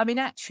 I mean,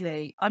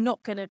 actually, I'm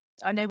not going to,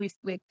 I know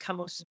we'll come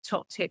on some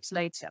top tips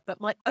later,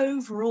 but my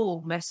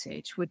overall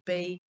message would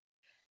be,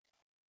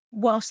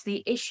 whilst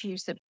the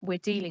issues that we're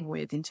dealing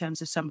with in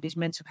terms of somebody's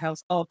mental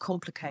health are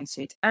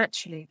complicated,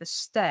 actually the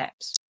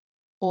steps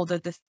or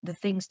the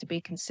things to be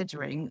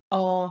considering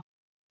are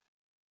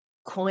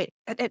quite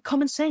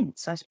common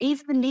sense.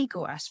 Even the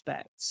legal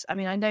aspects. I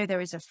mean, I know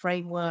there is a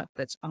framework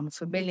that's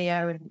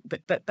unfamiliar,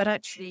 but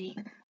actually,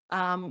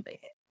 I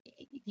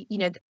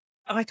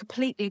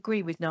completely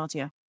agree with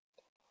Nadia.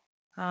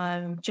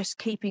 Just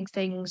keeping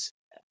things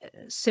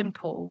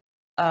simple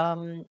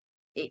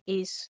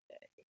is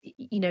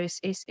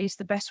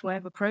the best way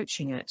of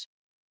approaching it.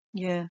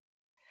 Yeah.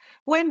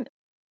 When,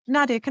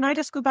 Nadia, can I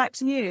just go back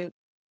to you?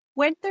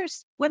 When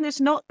there's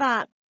not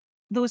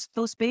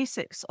those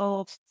basics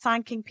of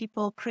thanking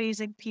people,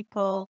 praising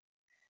people,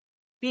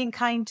 being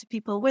kind to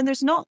people, when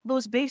there's not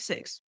those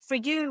basics, for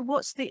you,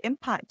 what's the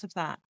impact of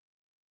that?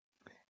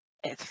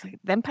 The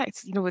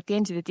impact, at the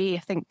end of the day, I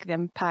think the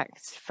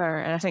impact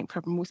and I think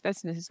for most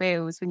businesses as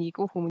well, is when you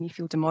go home and you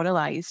feel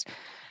demoralised,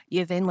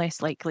 you're then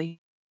less likely.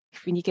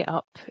 When you get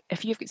up,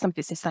 if you've got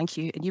somebody that says thank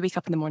you and you wake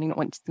up in the morning not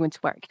wanting to go into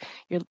work,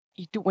 you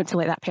don't want to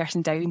let that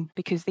person down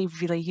because they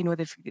really,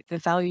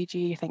 they've valued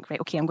you. You think, right,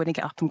 okay, I'm going to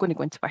get up, I'm going to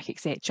go into work,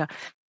 etc.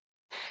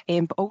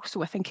 But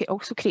also, I think it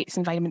also creates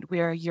an environment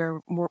where you're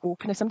more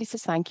open. If somebody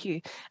says thank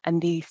you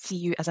and they see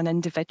you as an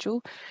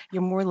individual,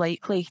 you're more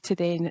likely to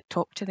then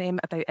talk to them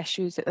about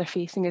issues that they're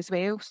facing as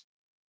well. So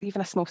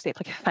even a small step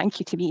like a thank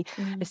you to me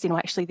is saying,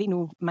 actually, they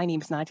know my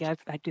name's Nadia,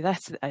 I do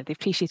this, they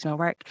appreciate my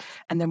work,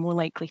 and they're more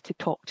likely to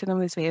talk to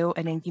them as well.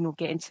 And then,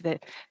 get into the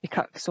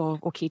crux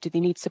of, okay, do they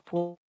need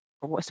support?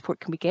 Or what support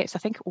can we get? So I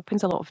think it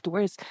opens a lot of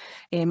doors.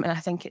 And I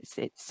think it's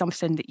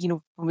something that,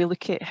 when we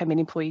look at how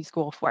many employees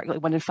go off work,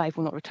 like 1 in 5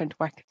 will not return to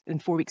work in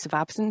 4 weeks of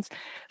absence.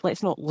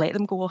 Let's not let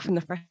them go off in the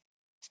first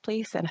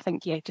place. And I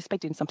think, just by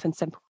doing something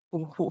simple,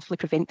 we'll hopefully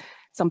prevent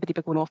somebody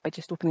by going off by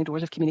just opening the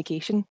doors of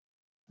communication.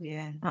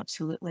 Yeah,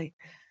 absolutely.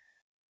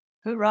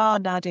 Hurrah,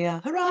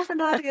 Nadia. Hurrah for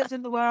Nadias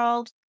in the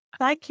world.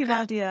 Thank you,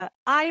 Nadia.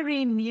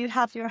 Irene, you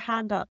have your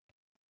hand up.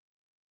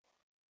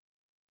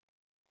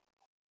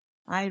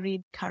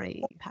 Irene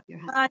Curry, you have your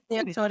hand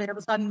up. Sorry, I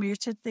was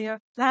unmuted there.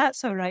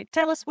 That's all right.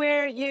 Tell us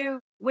where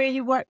you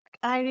work,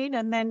 Irene,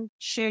 and then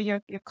share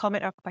your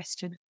comment or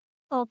question.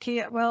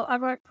 Okay, well, I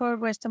work for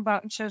Western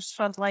Berkshires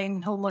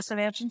Frontline Homeless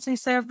Emergency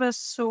Service,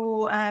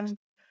 so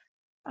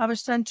I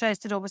was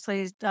interested,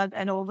 obviously,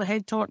 in all the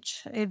Head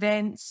Torch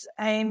events.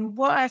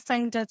 What I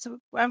find is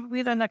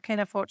we're in a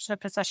kind of fortunate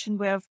position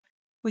where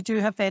we do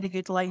have very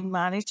good line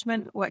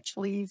management, which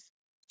leave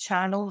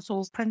channels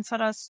open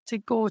for us to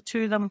go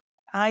to them.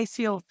 I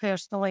feel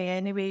personally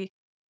anyway,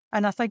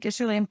 and I think it's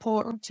really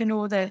important to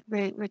know that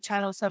the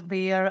channels are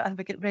there and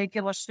we get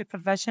regular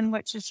supervision,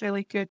 which is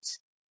really good.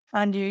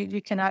 And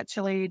you can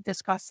actually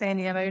discuss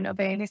any amount of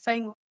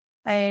anything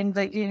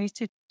that you need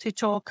to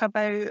talk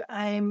about.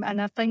 And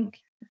I think,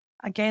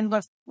 again,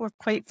 we're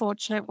quite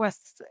fortunate with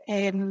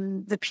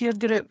the peer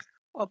group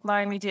of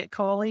my immediate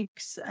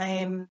colleagues.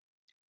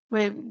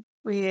 We're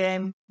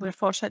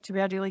fortunate to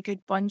be a really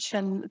good bunch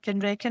and can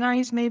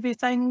recognise maybe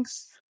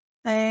things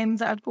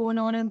that are going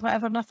on and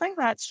whatever. And I think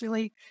that's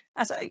really,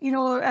 as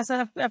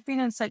I've been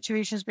in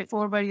situations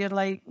before where you're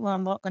like, well,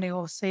 I'm not going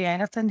to say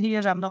anything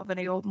here. I'm not going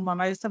to open my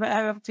mouth about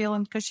how I'm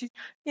feeling because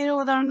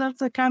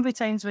there can be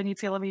times when you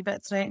feel a wee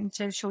bit threatened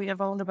to show your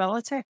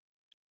vulnerability.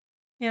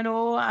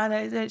 and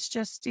it's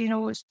just,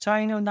 it's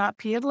trying on that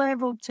peer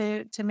level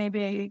to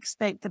maybe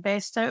expect the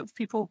best out of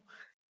people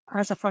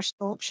as a first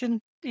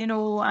option,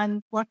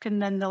 and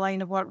working in the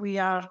line of work we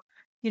are,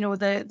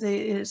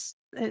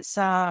 it's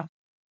a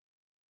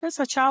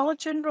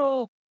challenging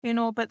role,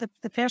 but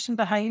the person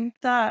behind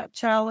that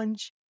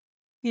challenge,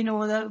 they're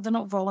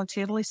not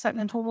voluntarily sitting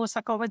in homeless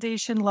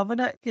accommodation, loving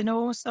it,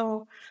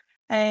 so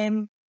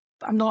I'm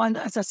not,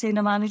 as I say, in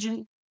a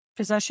managing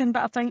position,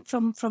 but I think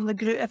from the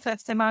group,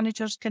 if the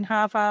managers can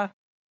have a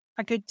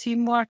good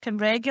teamwork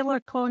and regular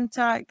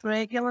contact,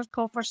 regular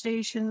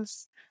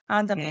conversations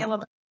and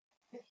development,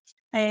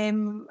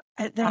 then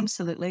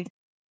Absolutely.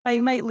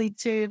 it might lead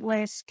to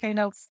less kind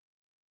of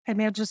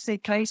emergency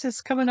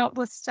crisis coming up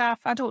with staff.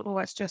 I don't know,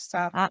 it's just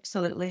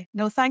Absolutely.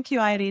 No, thank you,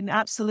 Irene.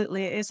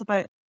 Absolutely. It is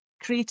about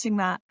creating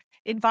that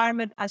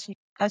environment, as you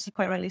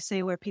quite rightly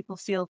say, where people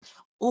feel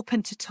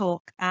open to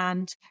talk,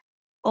 and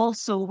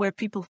also where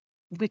people,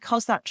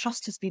 because that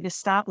trust has been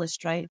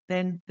established, right,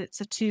 then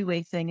it's a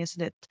two-way thing,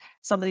 isn't it?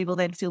 Somebody will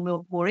then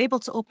feel more able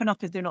to open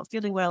up if they're not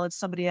feeling well, and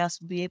somebody else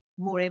will be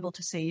more able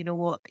to say, you know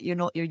what, you're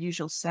not your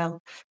usual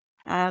self.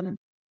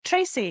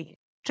 Tracy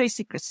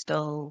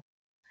Crystal.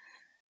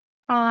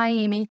 Hi,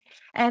 Amy.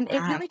 It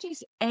Hi. really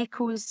just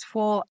echoes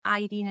what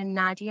Irene and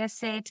Nadia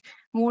said,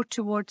 more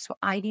towards what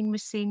Irene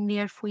was saying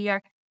there,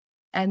 where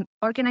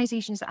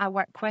organisations that I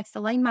work with,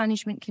 the line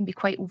management can be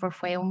quite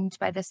overwhelmed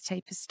by this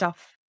type of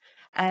stuff.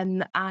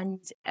 And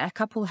a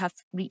couple have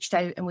reached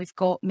out, and we've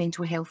got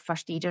mental health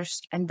first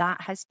aiders, and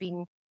that has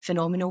been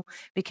phenomenal,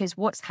 because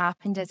what's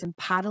happened is, in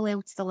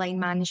parallel to the line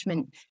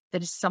management,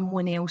 there is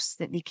someone else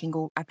that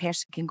a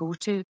person can go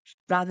to,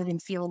 rather than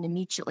feeling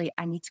immediately,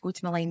 I need to go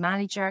to my line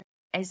manager.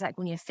 Is that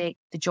going to affect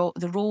the job,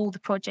 the role, the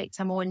project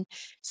I'm on?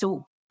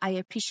 So I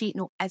appreciate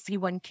not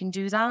everyone can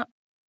do that.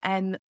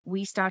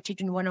 We started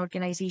in one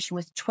organisation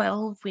with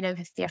 12, we now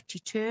have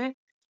 32.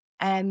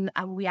 And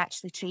we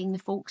actually train the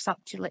folks up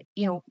to,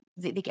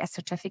 they get a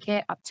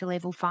certificate up to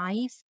level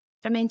 5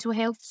 for mental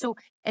health. So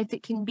if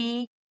it can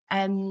be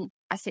a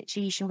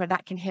situation where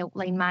that can help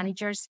line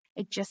managers,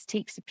 it just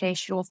takes the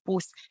pressure off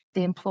both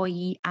the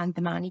employee and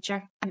the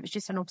manager. And it was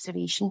just an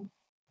observation.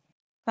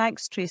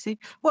 Thanks, Tracy.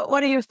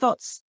 What are your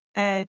thoughts,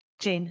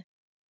 Jane?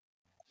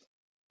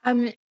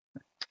 I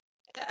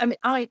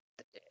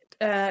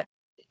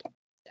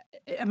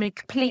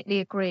completely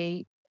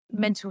agree.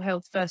 Mental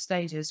health first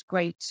aiders,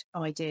 great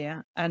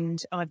idea,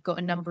 and I've got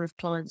a number of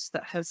clients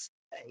that have,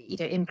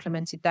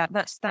 implemented that.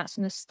 That's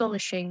an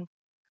astonishing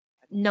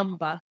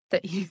number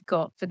that you've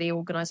got for the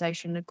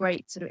organisation, a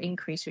great sort of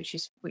increase, which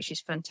is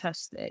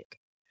fantastic.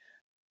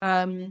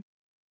 Also,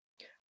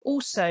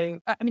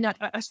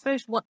 I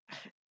suppose what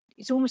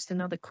it's almost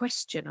another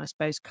question, I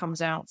suppose,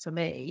 comes out for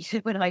me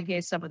when I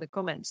hear some of the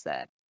comments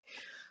there.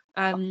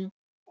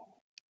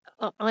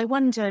 I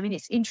wonder,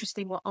 it's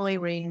interesting what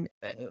Irene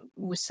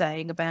was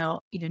saying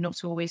about,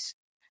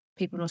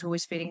 people not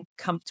always feeling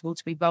comfortable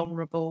to be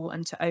vulnerable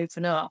and to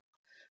open up.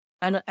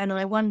 And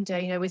I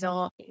wonder, with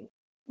our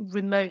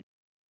remote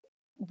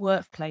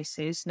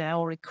workplaces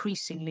now, or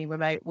increasingly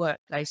remote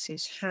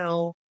workplaces,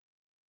 how,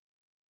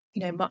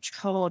 much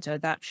harder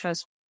that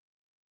has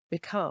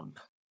become.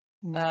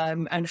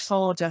 And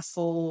harder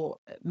for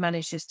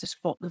managers to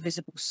spot the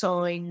visible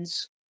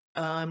signs,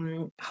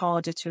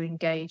 harder to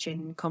engage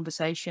in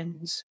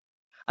conversations.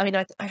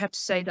 I have to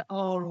say that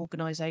our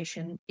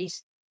organisation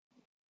is,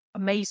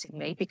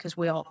 amazingly, because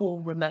we are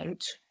all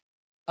remote,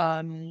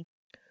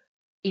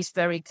 is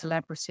very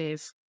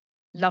collaborative,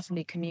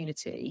 lovely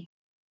community.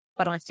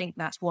 But I think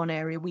that's one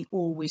area we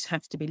always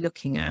have to be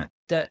looking at,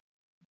 that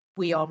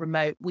we are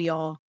remote. We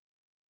are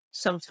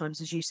sometimes,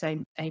 as you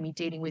say, Amy,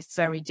 dealing with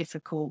very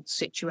difficult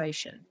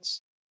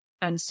situations.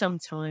 And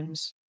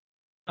sometimes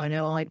I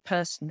know I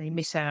personally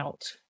miss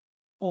out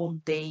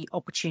on the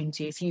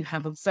opportunity, if you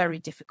have a very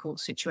difficult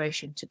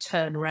situation, to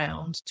turn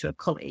around to a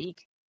colleague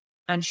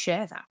and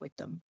share that with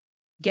them,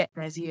 get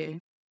their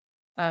view.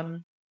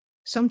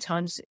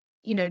 Sometimes,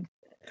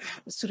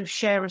 sort of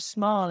share a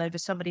smile over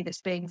somebody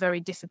that's being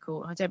very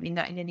difficult. I don't mean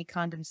that in any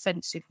kind of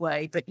offensive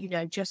way, but,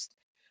 just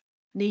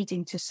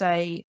needing to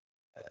say,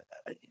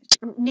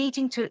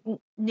 needing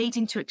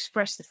to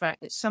express the fact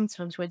that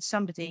sometimes when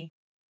somebody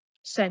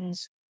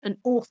sends an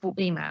awful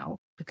email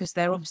because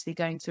they're obviously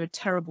going through a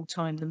terrible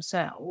time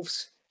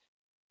themselves,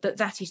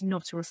 that is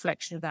not a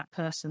reflection of that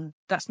person.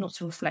 That's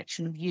not a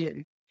reflection of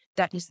you.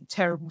 That is the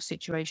terrible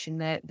situation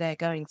they're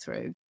going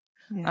through.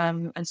 Yeah.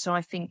 And so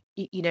I think,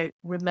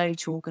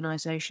 remote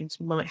organisations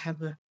might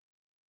have a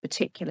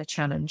particular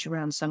challenge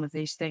around some of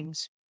these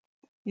things.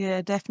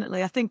 Yeah,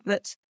 definitely. I think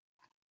that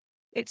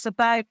it's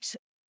about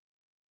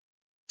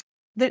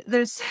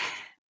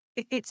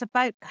it's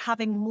about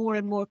having more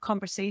and more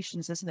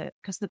conversations, isn't it?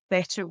 Because the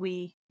better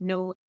we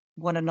know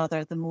one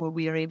another, the more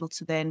we are able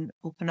to then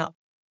open up,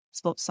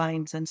 spot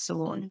signs and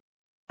so on.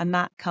 And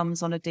that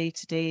comes on a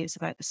day-to-day. It's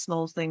about the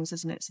small things,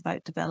 isn't it? It's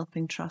about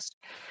developing trust.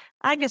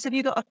 Angus, have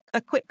you got a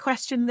quick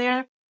question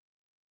there?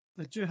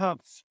 I do have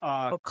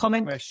a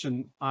comment?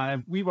 question.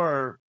 We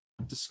were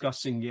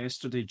discussing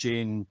yesterday,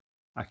 Jane,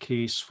 a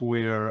case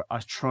where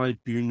a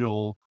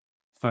tribunal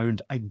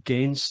found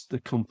against the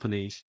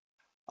company.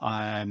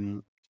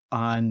 And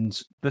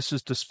this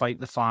is despite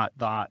the fact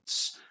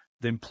that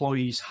the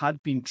employees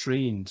had been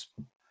trained,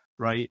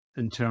 right,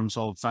 in terms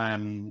of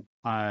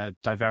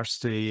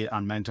diversity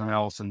and mental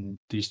health and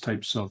these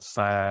types of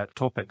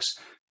topics.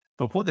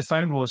 But what they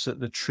found was that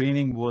the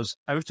training was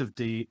out of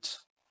date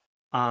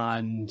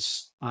and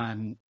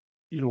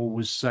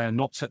was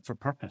not fit for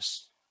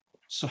purpose.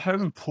 So how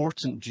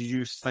important do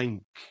you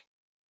think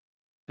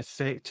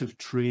effective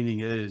training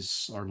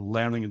is, or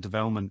learning and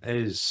development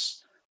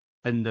is,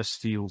 in this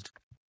field?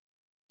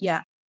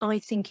 Yeah, I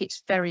think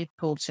it's very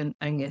important,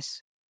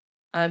 Angus.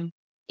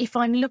 If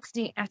I'm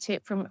looking at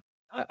it from,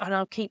 and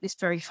I'll keep this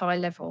very high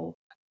level,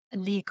 a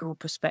legal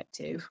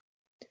perspective,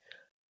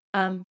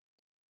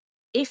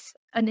 if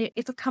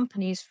a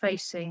company is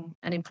facing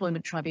an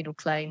employment tribunal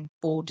claim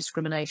for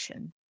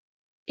discrimination,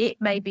 it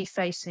may be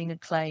facing a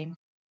claim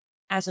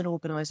as an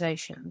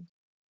organisation,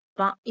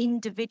 but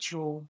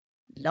individual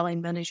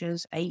line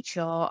managers,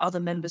 HR, other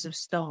members of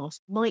staff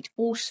might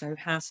also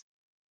have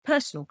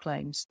personal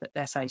claims that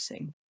they're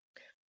facing.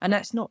 And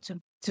that's not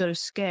to sort of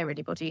scare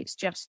anybody. It's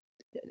just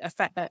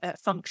a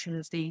function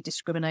of the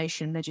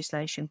discrimination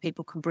legislation.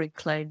 People can bring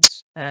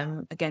claims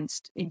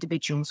against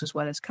individuals as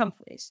well as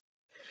companies.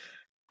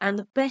 And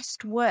the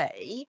best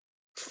way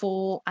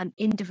for an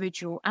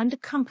individual and a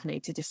company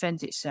to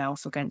defend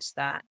itself against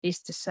that is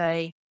to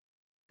say,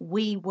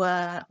 we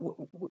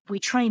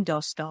trained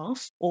our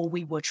staff, or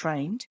we were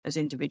trained as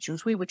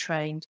individuals, we were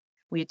trained,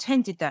 we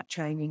attended that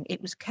training,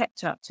 it was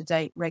kept up to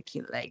date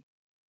regularly.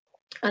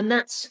 And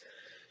that's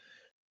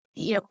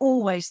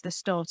always the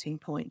starting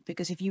point,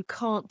 because if you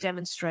can't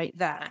demonstrate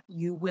that,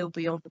 you will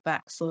be on the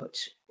back foot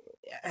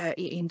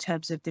in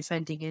terms of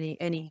defending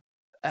any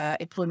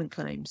employment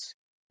claims.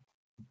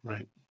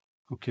 Right.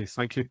 Okay,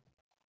 thank you.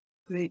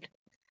 Great.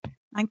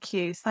 Thank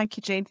you. Thank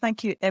you, Jane.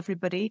 Thank you,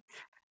 everybody.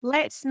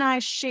 Let's now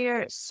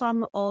share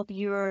some of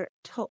your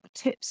top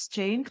tips,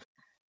 Jane.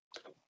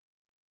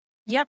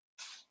 Yep.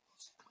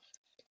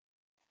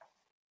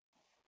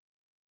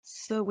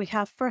 So we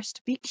have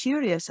first, be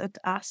curious and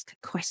ask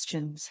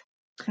questions.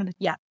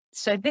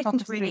 So this Talk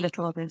is us through a really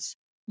little of this.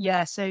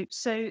 Yeah, so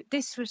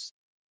this was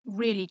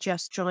really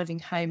just driving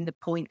home the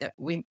point that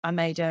I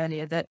made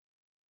earlier, that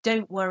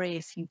don't worry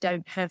if you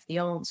don't have the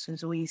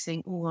answers, or you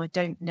think, oh, I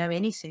don't know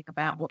anything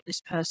about what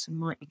this person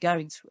might be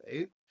going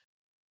through.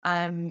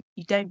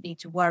 You don't need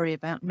to worry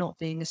about not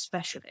being a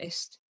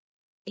specialist.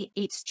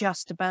 It's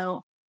just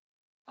about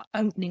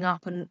opening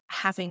up and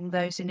having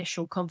those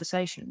initial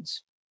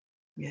conversations.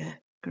 Yeah,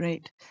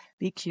 great.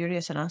 Be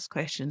curious and ask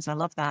questions. I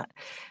love that.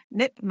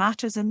 Nip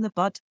matters in the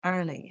bud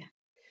early.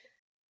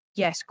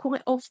 Yes,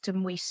 quite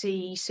often we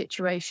see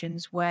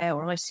situations where,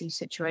 or I see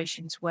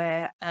situations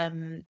where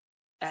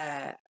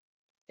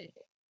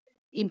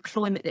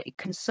employment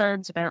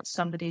concerns about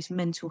somebody's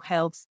mental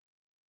health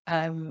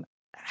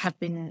have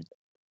been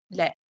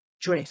let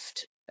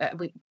drift.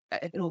 An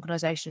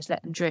organisation has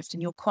let them drift.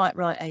 And you're quite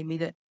right, Amy,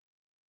 that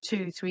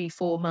 2, 3,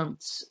 4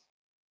 months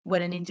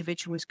when an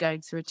individual is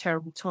going through a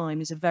terrible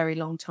time is a very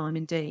long time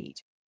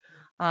indeed.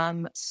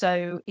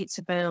 So it's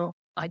about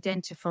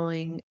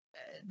identifying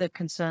the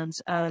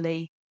concerns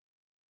early.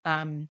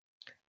 I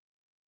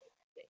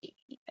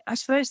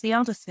suppose the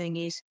other thing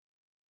is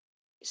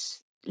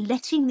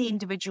letting the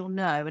individual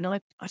know, and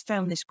I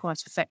found this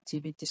quite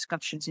effective in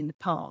discussions in the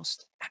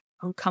past,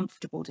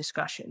 uncomfortable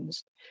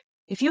discussions.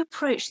 If you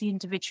approach the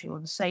individual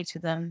and say to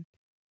them,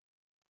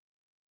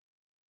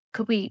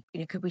 could we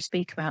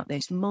speak about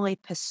this? My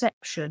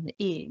perception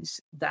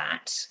is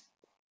that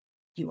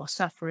you are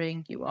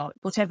suffering, you are,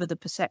 whatever the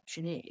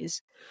perception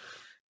is.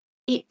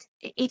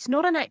 It's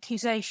not an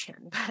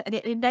accusation, and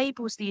it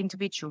enables the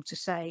individual to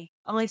say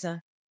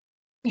either,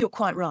 you're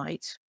quite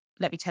right,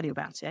 let me tell you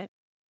about it,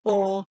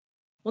 or,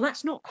 well,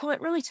 that's not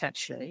quite right,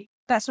 actually.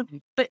 That's not,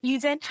 but you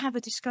then have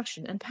a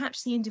discussion, and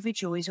perhaps the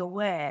individual is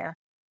aware,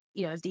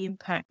 of the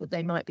impact that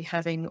they might be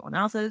having on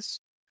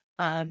others,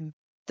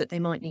 that they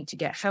might need to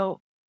get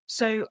help.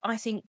 So I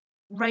think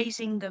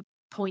raising the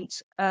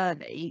points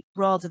early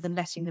rather than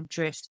letting them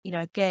drift,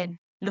 again,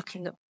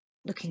 looking at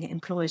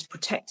employers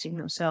protecting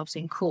themselves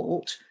in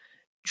court,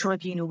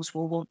 tribunals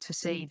will want to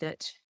see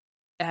that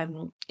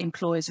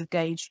employers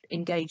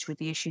engage with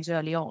the issues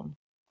early on.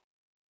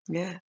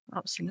 Yeah,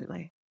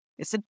 absolutely.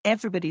 It's in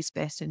everybody's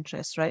best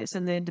interest, right? It's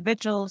in the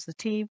individuals, the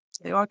team,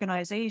 the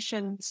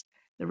organizations,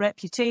 the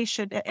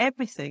reputation,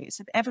 everything. It's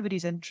in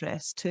everybody's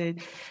interest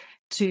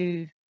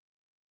to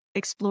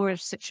explore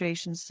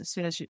situations as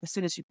soon as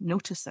you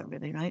notice them,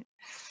 really, right?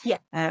 Yeah.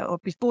 Or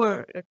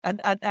before,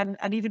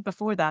 and even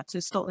before that,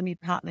 to stop them even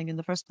happening in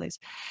the first place.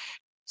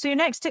 So your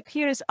next tip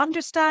here is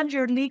understand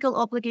your legal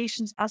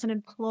obligations as an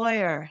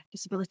employer,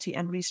 disability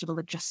and reasonable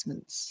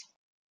adjustments.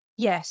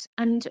 Yes,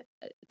 and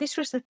this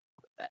was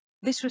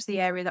the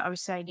area that I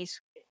was saying it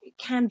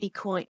can be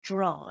quite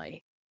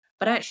dry,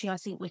 but actually I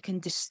think we can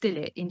distill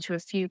it into a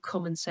few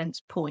common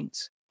sense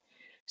points.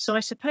 So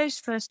I suppose,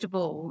 first of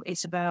all,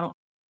 it's about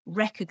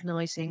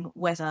recognising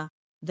whether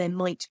there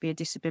might be a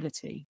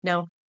disability.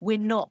 Now, we're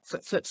not,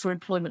 for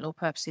employment law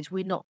purposes,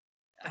 we're not,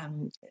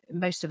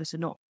 most of us are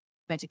not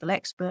medical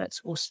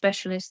experts or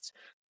specialists,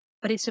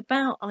 but it's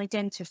about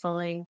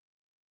identifying,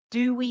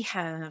 do we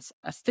have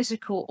a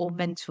physical or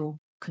mental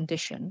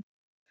condition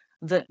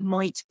that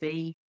might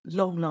be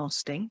long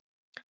lasting,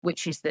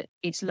 which is that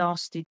it's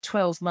lasted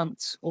 12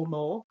 months or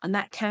more, and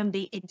that can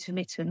be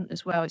intermittent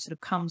as well. It sort of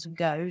comes and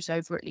goes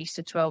over at least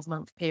a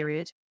 12-month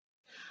period,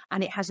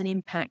 and it has an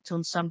impact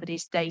on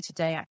somebody's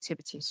day-to-day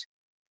activities.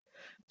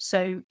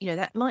 So,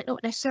 that might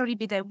not necessarily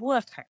be their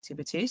work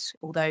activities,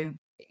 although,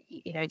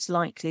 it's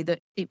likely that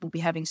it will be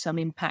having some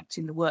impact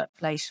in the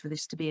workplace for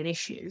this to be an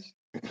issue.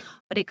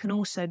 But it can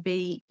also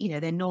be,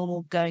 their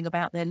normal going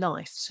about their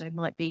life. So it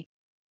might be,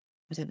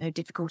 I don't know,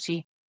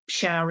 difficulty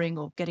showering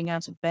or getting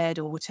out of bed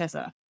or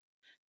whatever.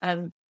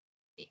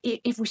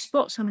 If we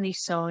spot some of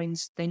these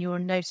signs, then you'll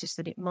notice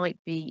that it might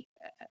be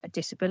a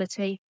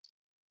disability.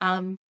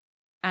 And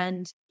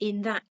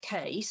in that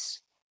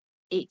case,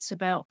 it's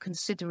about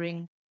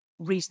considering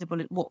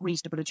what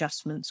reasonable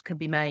adjustments can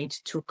be made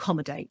to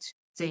accommodate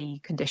the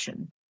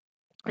condition.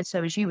 And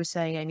so, as you were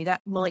saying, Amy, that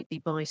might be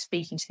by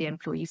speaking to the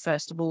employee,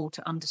 first of all,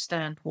 to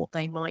understand what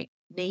they might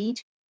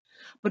need,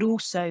 but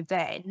also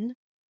then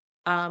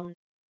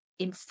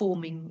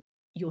informing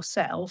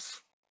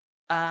yourself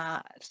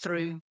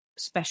through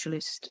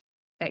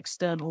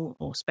external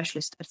or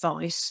specialist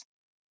advice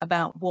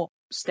about what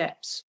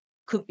steps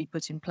could be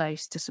put in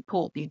place to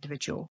support the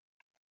individual.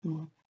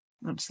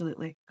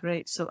 Absolutely.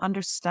 Great. So it's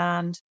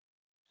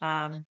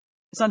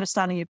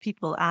understanding your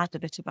people, add a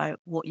bit about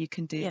what you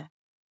can do. Yeah.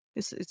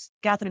 It's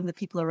gathering the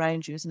people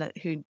around you, isn't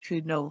it,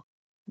 who know,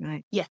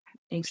 right? Yeah.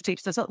 Which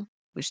takes us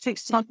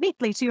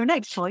neatly to your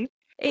next point.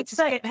 It's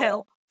get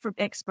help from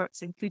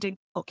experts, including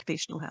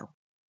occupational health.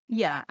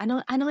 Yeah,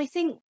 and I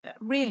think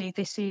really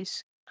this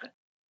is,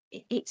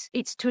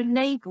 it's to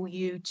enable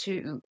you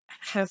to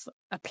have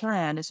a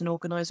plan as an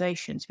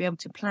organisation, to be able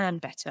to plan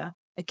better,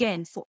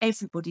 again, for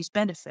everybody's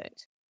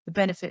benefit, the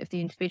benefit of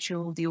the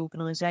individual, the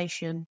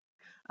organisation,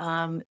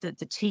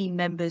 the team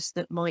members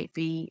that might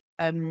be,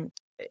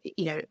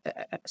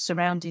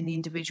 surrounding the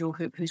individual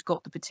who's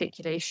got the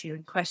particular issue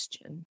in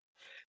question.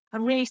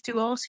 And really through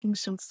asking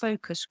some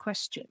focused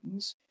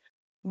questions,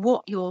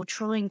 what you're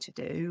trying to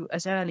do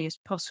as early as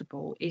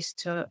possible is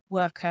to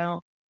work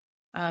out,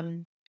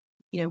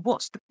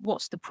 what's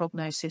the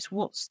prognosis,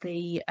 what's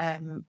the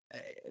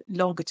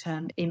longer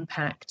term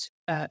impact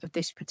of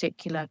this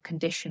particular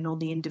condition on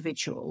the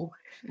individual.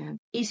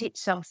 Is it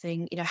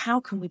something, how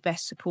can we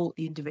best support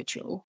the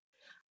individual?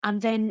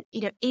 And then,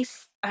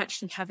 if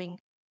actually having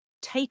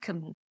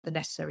taken the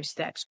necessary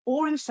steps,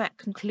 or in fact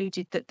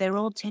concluded that there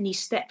aren't any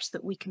steps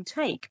that we can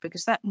take,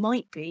 because that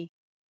might be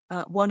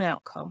one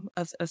outcome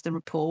of the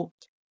report,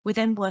 we're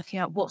then working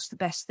out what's the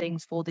best thing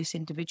for this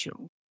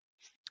individual.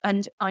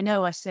 And I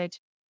know I said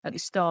at the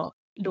start,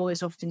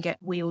 lawyers often get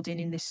wheeled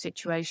in this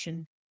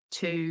situation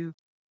to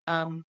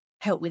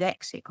help with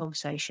exit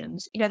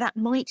conversations. That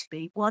might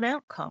be one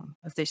outcome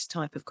of this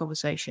type of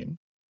conversation,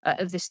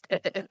 of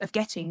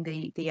getting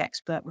the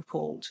expert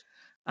report.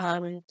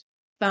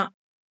 But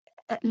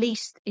at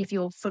least if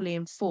you're fully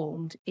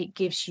informed, it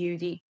gives you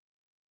the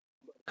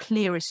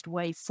clearest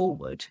way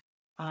forward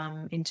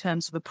in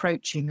terms of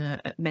approaching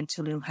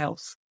mental ill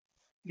health.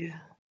 Yeah,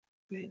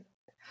 great.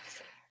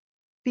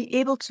 Be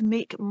able to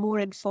make more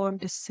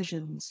informed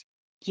decisions.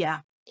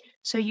 Yeah.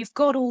 So you've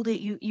got all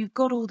the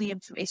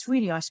information. It's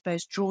really, I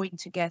suppose, drawing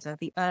together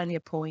the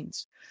earlier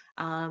points,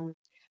 and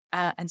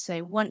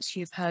say once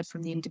you've heard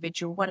from the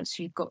individual, once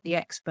you've got the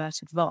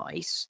expert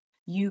advice,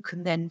 you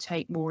can then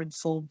take more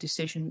informed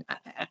decision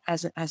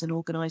as an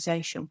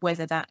organisation,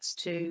 whether that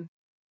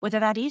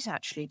is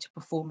actually to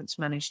performance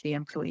manage the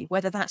employee,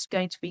 whether that's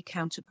going to be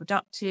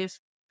counterproductive,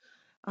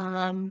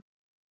 or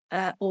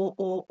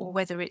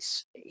whether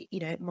it's,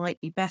 it might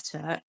be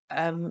better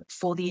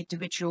for the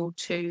individual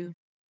to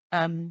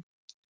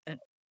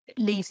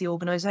leave the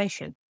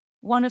organisation.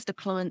 One of the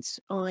clients,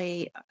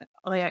 I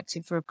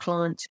acted for a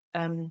client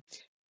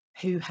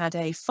who had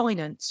a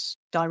finance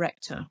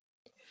director,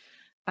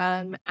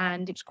 and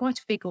it was quite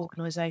a big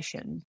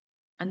organisation,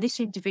 and this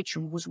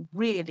individual was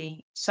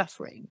really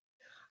suffering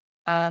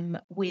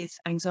with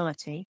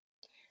anxiety,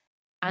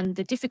 and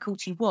the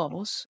difficulty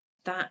was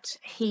that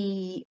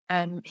he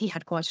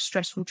had quite a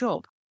stressful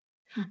job,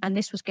 and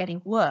this was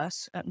getting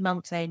worse at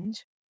month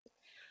end.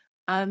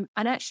 And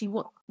actually,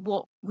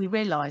 what we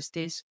realised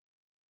is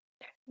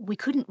we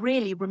couldn't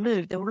really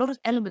remove. There were a lot of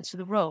elements of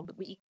the role that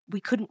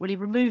we couldn't really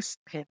remove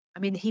him. I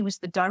mean, he was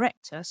the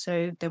director,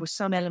 so there were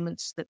some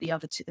elements that the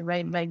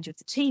remainder of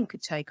the team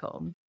could take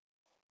on.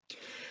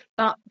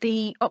 But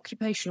the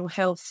occupational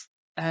health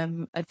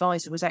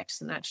advisor was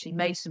excellent. Actually,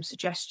 made some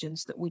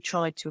suggestions that we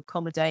tried to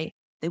accommodate.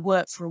 They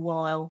worked for a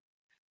while,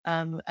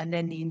 and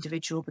then the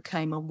individual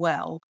became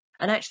unwell.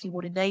 And actually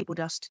what enabled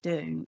us to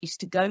do is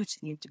to go to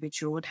the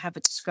individual and have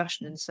a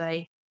discussion and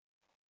say,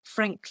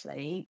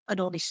 frankly and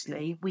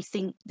honestly, we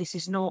think this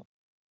is not,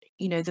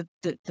 the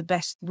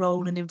best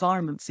role and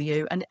environment for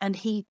you. And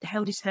he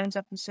held his hands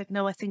up and said,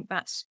 no, I think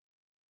that's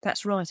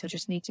right. I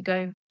just need to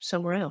go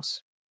somewhere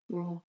else.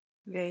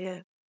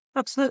 Yeah.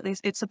 Absolutely.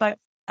 It's about,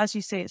 as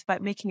you say, it's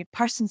about making it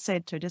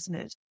person-centered, isn't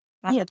it?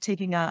 Yeah.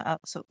 Taking a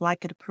sort of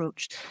blanket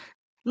approach.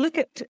 Look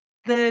at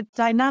the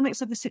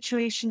dynamics of the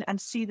situation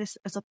and see this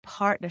as a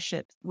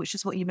partnership, which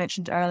is what you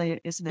mentioned earlier,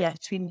 isn't it?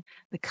 Between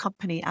the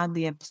company and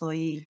the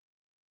employee.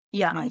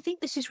 Yeah, I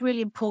think this is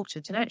really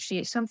important, and actually,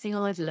 it's something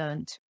I've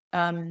learned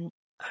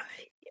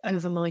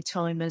over my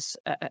time as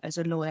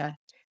a lawyer.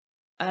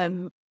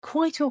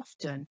 Quite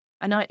often,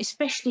 and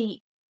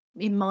especially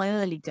in my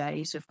early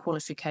days of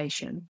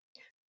qualification.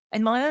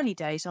 In my early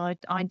days, I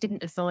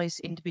didn't advise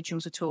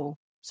individuals at all,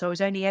 so I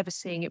was only ever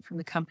seeing it from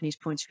the company's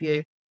point of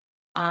view.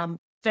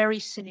 Very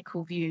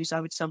cynical views I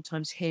would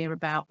sometimes hear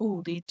about,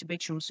 the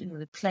individuals,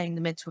 they're playing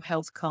the mental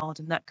health card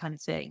and that kind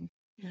of thing.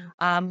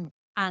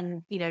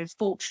 And,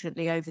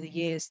 fortunately, over the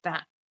years,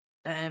 that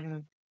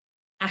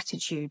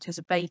attitude has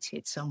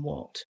abated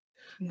somewhat.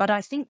 But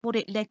I think what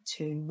it led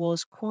to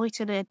was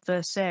quite an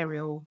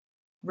adversarial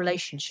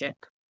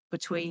relationship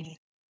between,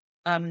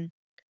 a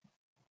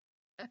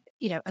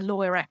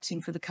lawyer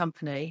acting for the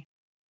company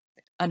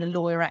and a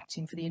lawyer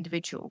acting for the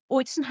individual.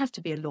 Or it doesn't have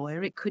to be a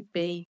lawyer. It could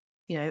be,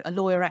 a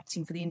lawyer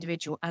acting for the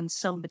individual and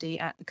somebody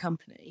at the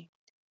company.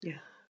 Yeah.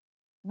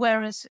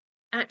 Whereas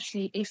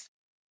actually, if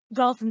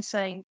rather than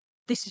saying,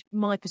 this is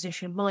my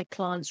position, my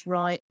client's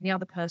right, the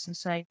other person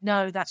saying,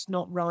 no, that's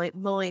not right,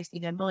 my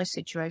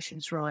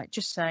situation's right,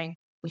 just saying,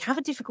 we have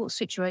a difficult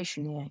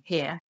situation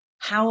here.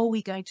 How are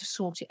we going to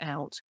sort it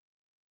out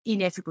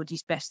in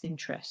everybody's best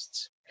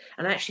interests?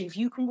 And actually, if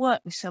you can work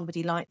with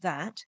somebody like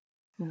that,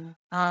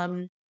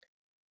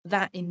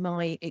 that, in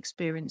my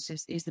experience,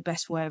 is the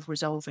best way of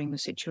resolving the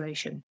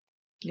situation.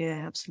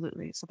 Yeah,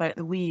 absolutely. It's about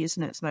the we,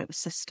 isn't it? It's about the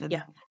system.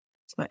 Yeah.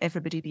 It's about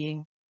everybody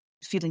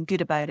feeling good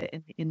about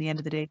it in the end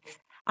of the day.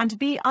 And to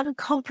be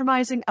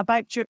uncompromising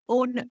about your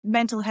own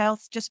mental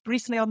health. Just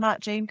briefly on that,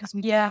 Jane, because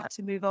we have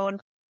to move on.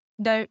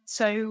 No,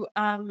 so,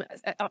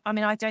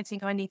 I don't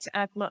think I need to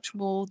add much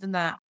more than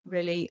that,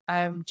 really.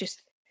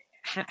 Just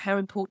how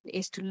important it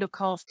is to look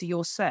after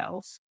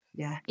yourself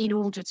in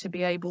order to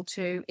be able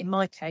to, in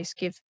my case,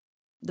 give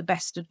the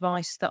best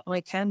advice that I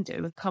can do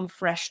and come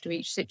fresh to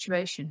each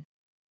situation.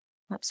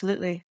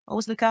 Absolutely.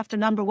 Always look after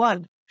number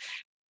one.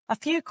 A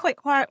few quick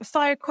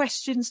fire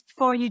questions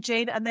for you,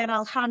 Jane, and then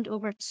I'll hand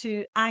over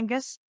to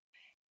Angus.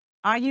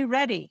 Are you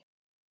ready?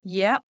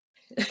 Yep.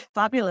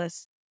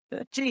 Fabulous.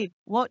 Jane,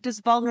 what does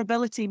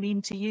vulnerability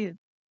mean to you?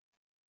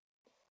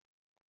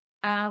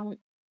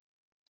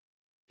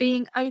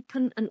 Being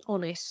open and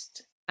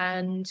honest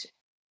and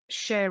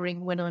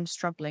sharing when I'm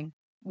struggling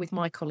with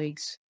my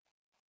colleagues.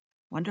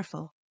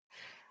 Wonderful.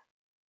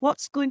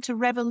 What's going to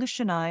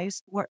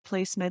revolutionize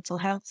workplace mental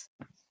health?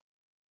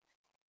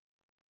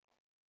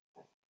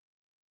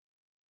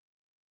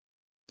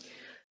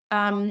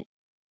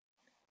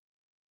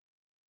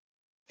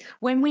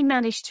 When we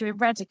manage to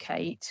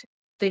eradicate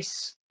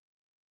this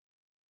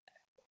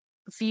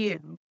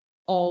view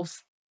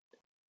of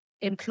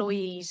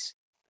employees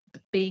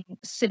being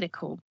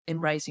cynical in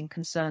raising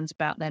concerns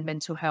about their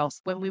mental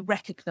health, when we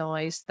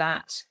recognise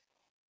that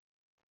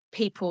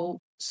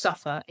people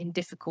suffer in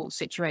difficult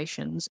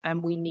situations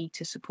and we need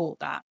to support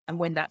that, and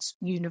when that's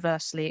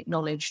universally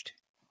acknowledged.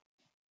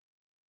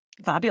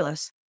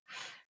 Fabulous.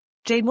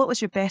 Jane, what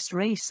was your best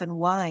race and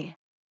why?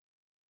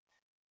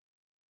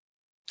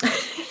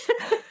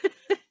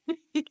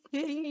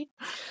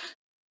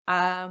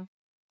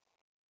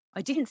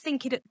 I didn't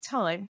think it at the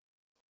time,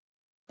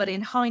 but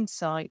in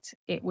hindsight,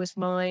 it was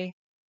my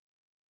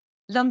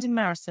London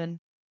Marathon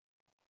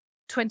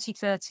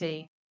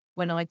 2013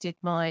 when I did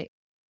my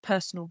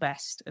personal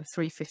best of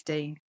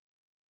 3:15.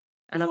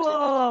 And I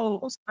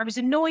was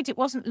annoyed it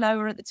wasn't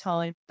lower at the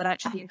time, but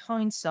actually in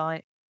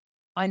hindsight,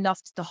 I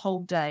loved the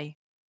whole day.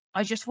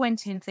 I just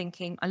went in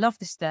thinking, I love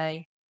this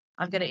day,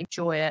 I'm going to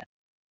enjoy it.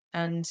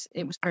 And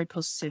it was very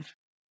positive.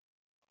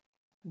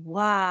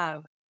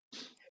 Wow.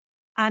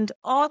 And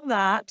on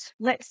that,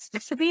 let's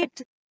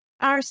speed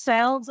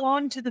ourselves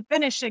on to the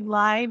finishing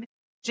line.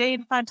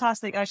 Jane,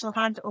 fantastic. I shall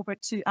hand it over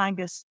to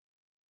Angus.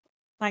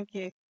 Thank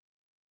you.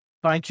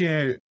 Thank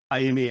you,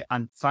 Amy,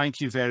 and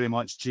thank you very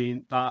much,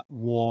 Jane. That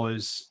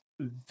was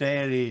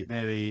very,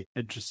 very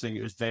interesting.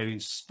 It was very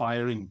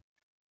inspiring.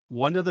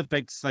 One of the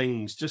big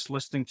things, just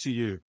listening to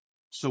you,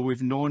 so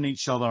we've known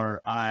each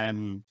other, I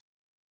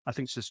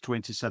think since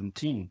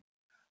 2017.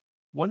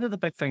 One of the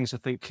big things I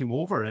think came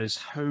over is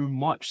how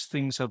much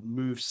things have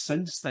moved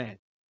since then.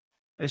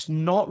 It's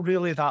not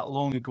really that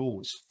long ago.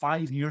 It's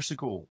 5 years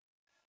ago.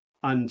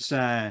 And,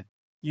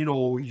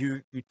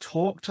 you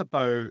talked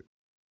about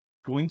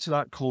going to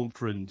that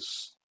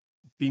conference,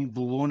 being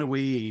blown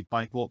away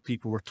by what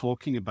people were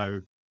talking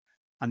about,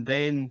 and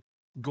then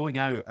going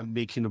out and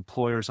making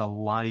employers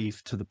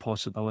alive to the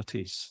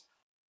possibilities.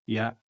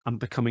 Yeah. And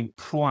becoming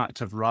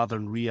proactive rather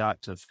than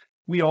reactive.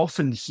 We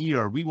often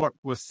hear, we work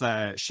with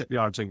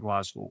shipyards in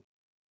Glasgow,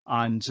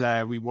 and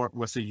we work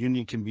with a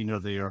union convener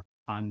there.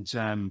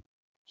 And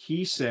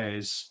he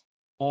says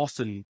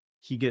often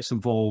he gets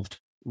involved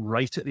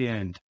right at the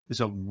end. It's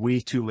way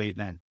too late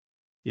then.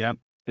 Yeah.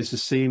 It's the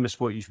same as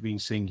what you've been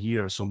saying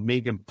here. So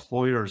make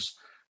employers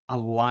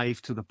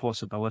alive to the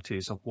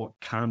possibilities of what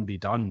can be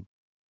done.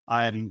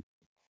 I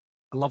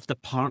love the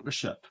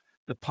partnership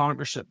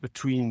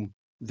between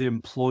the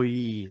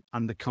employee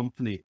and the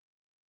company.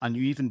 And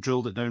you even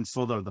drilled it down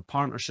further, the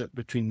partnership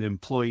between the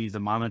employee, the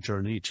manager,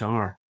 and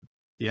HR.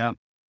 Yeah.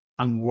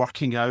 And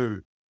working out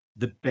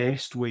the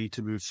best way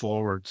to move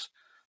forward,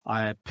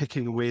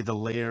 picking away the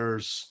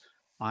layers,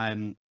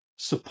 and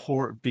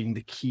support being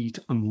the key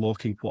to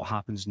unlocking what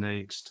happens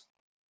next.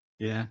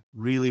 Yeah,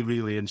 really,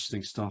 really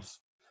interesting stuff.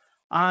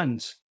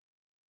 And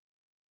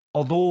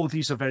although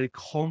these are very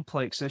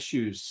complex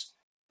issues,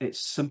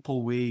 it's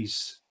simple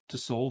ways to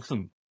solve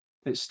them.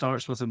 It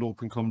starts with an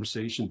open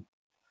conversation.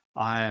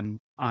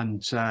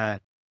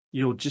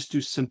 Just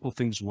do simple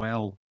things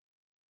well.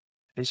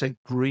 It's a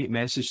great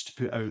message to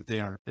put out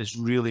there. It's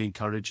really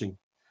encouraging,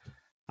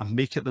 and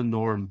make it the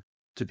norm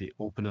to be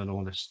open and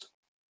honest.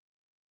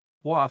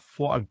 What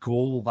a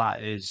goal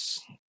that is.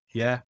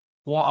 Yeah.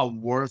 What a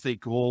worthy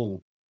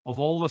goal. Of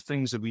all the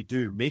things that we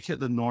do, make it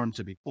the norm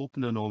to be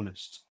open and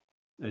honest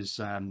is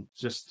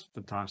just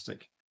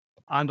fantastic.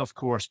 And of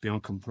course, be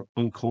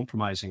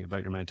uncompromising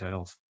about your mental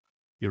health,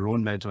 your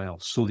own mental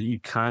health, so that you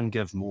can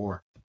give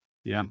more.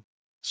 Yeah.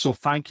 So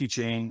thank you,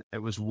 Jane. It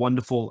was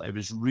wonderful. It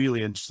was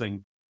really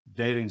interesting,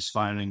 very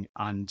inspiring.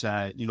 And,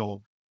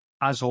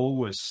 as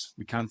always,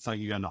 we can't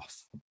thank you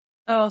enough.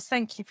 Oh,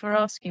 thank you for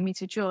asking me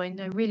to join.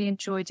 I really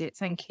enjoyed it.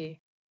 Thank you.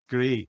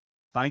 Great.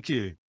 Thank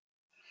you.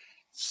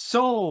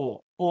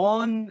 So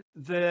on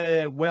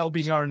the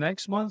Wellbeing Hour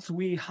next month,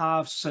 we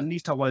have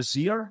Sanita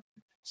Wazir.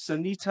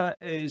 Sanita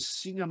is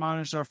Senior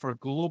Manager for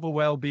Global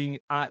Wellbeing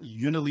at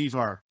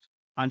Unilever,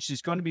 and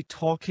she's going to be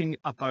talking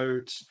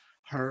about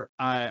her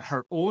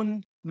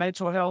own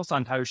mental health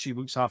and how she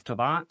looks after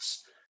that,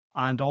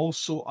 and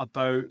also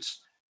about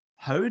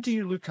how do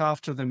you look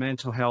after the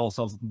mental health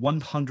of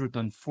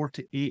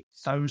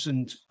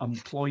 148,000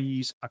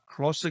 employees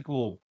across the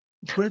globe.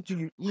 Where do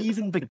you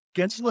even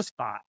begin with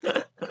that?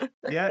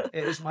 Yeah,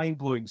 it is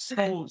mind-blowing.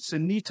 So,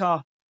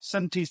 Sanita,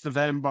 17th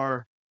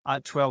November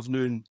at 12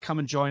 noon. Come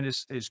and join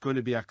us. It's going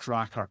to be a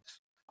cracker.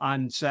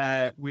 And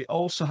we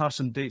also have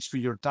some dates for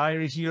your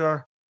diary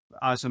here.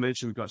 As I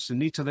mentioned, we've got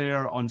Sanita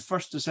there. On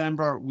 1st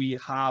December, we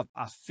have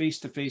a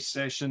face-to-face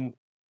session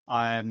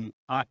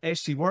at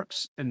ST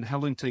Works in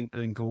Hillington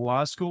in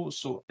Glasgow.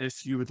 So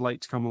if you would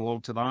like to come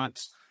along to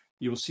that,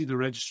 you'll see the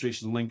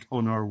registration link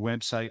on our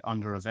website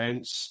under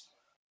events.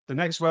 The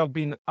next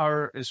Wellbeing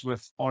Hour is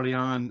with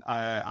Oriane.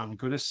 I'm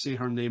going to say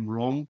her name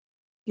wrong.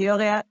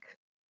 Yoriak.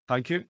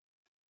 Thank you.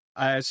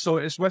 So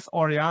it's with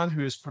Oriane,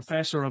 who is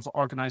Professor of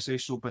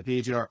Organizational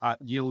Behavior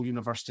at Yale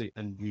University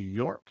in New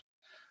York.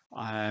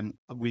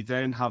 We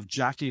then have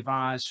Jackie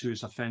Vaz, who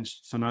is a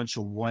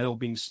financial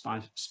wellbeing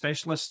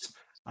specialist,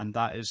 and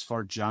that is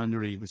for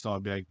January. We thought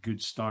it'd be a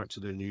good start to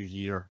the new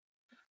year.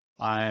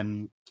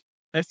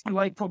 If you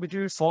like what we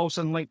do, follow us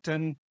on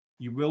LinkedIn.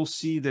 You will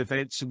see the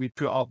events that we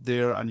put up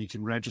there, and you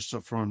can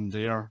register from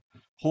there.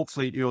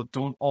 Hopefully, you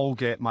don't all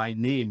get my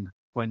name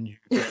when you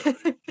get the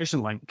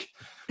registration link.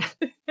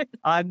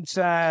 And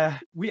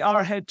we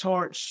are Head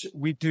Torch.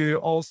 We do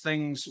all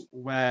things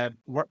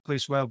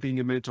workplace wellbeing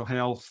and mental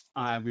health.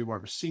 We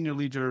work with senior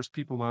leaders,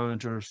 people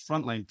managers,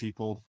 frontline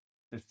people.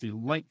 If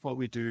you like what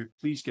we do,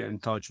 please get in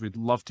touch. We'd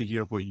love to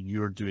hear what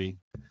you're doing.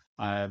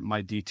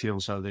 My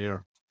details are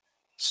there.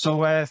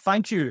 So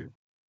thank you.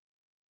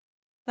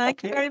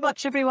 Thank you very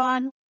much,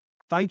 everyone.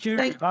 Thank you.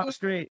 That was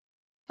great.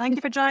 Thank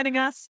you for joining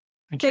us.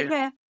 Take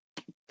care.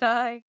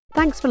 Bye.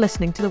 Thanks for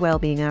listening to the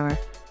Wellbeing Hour.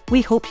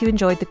 We hope you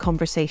enjoyed the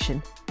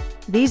conversation.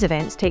 These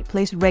events take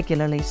place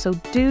regularly, so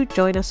do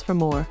join us for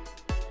more.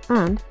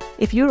 And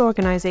if your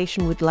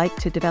organisation would like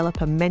to develop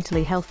a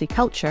mentally healthy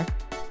culture,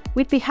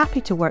 we'd be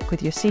happy to work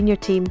with your senior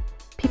team,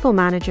 people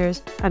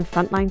managers and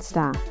frontline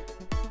staff.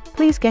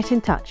 Please get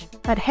in touch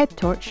at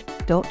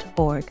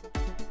headtorch.org.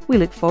 We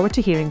look forward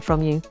to hearing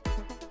from you.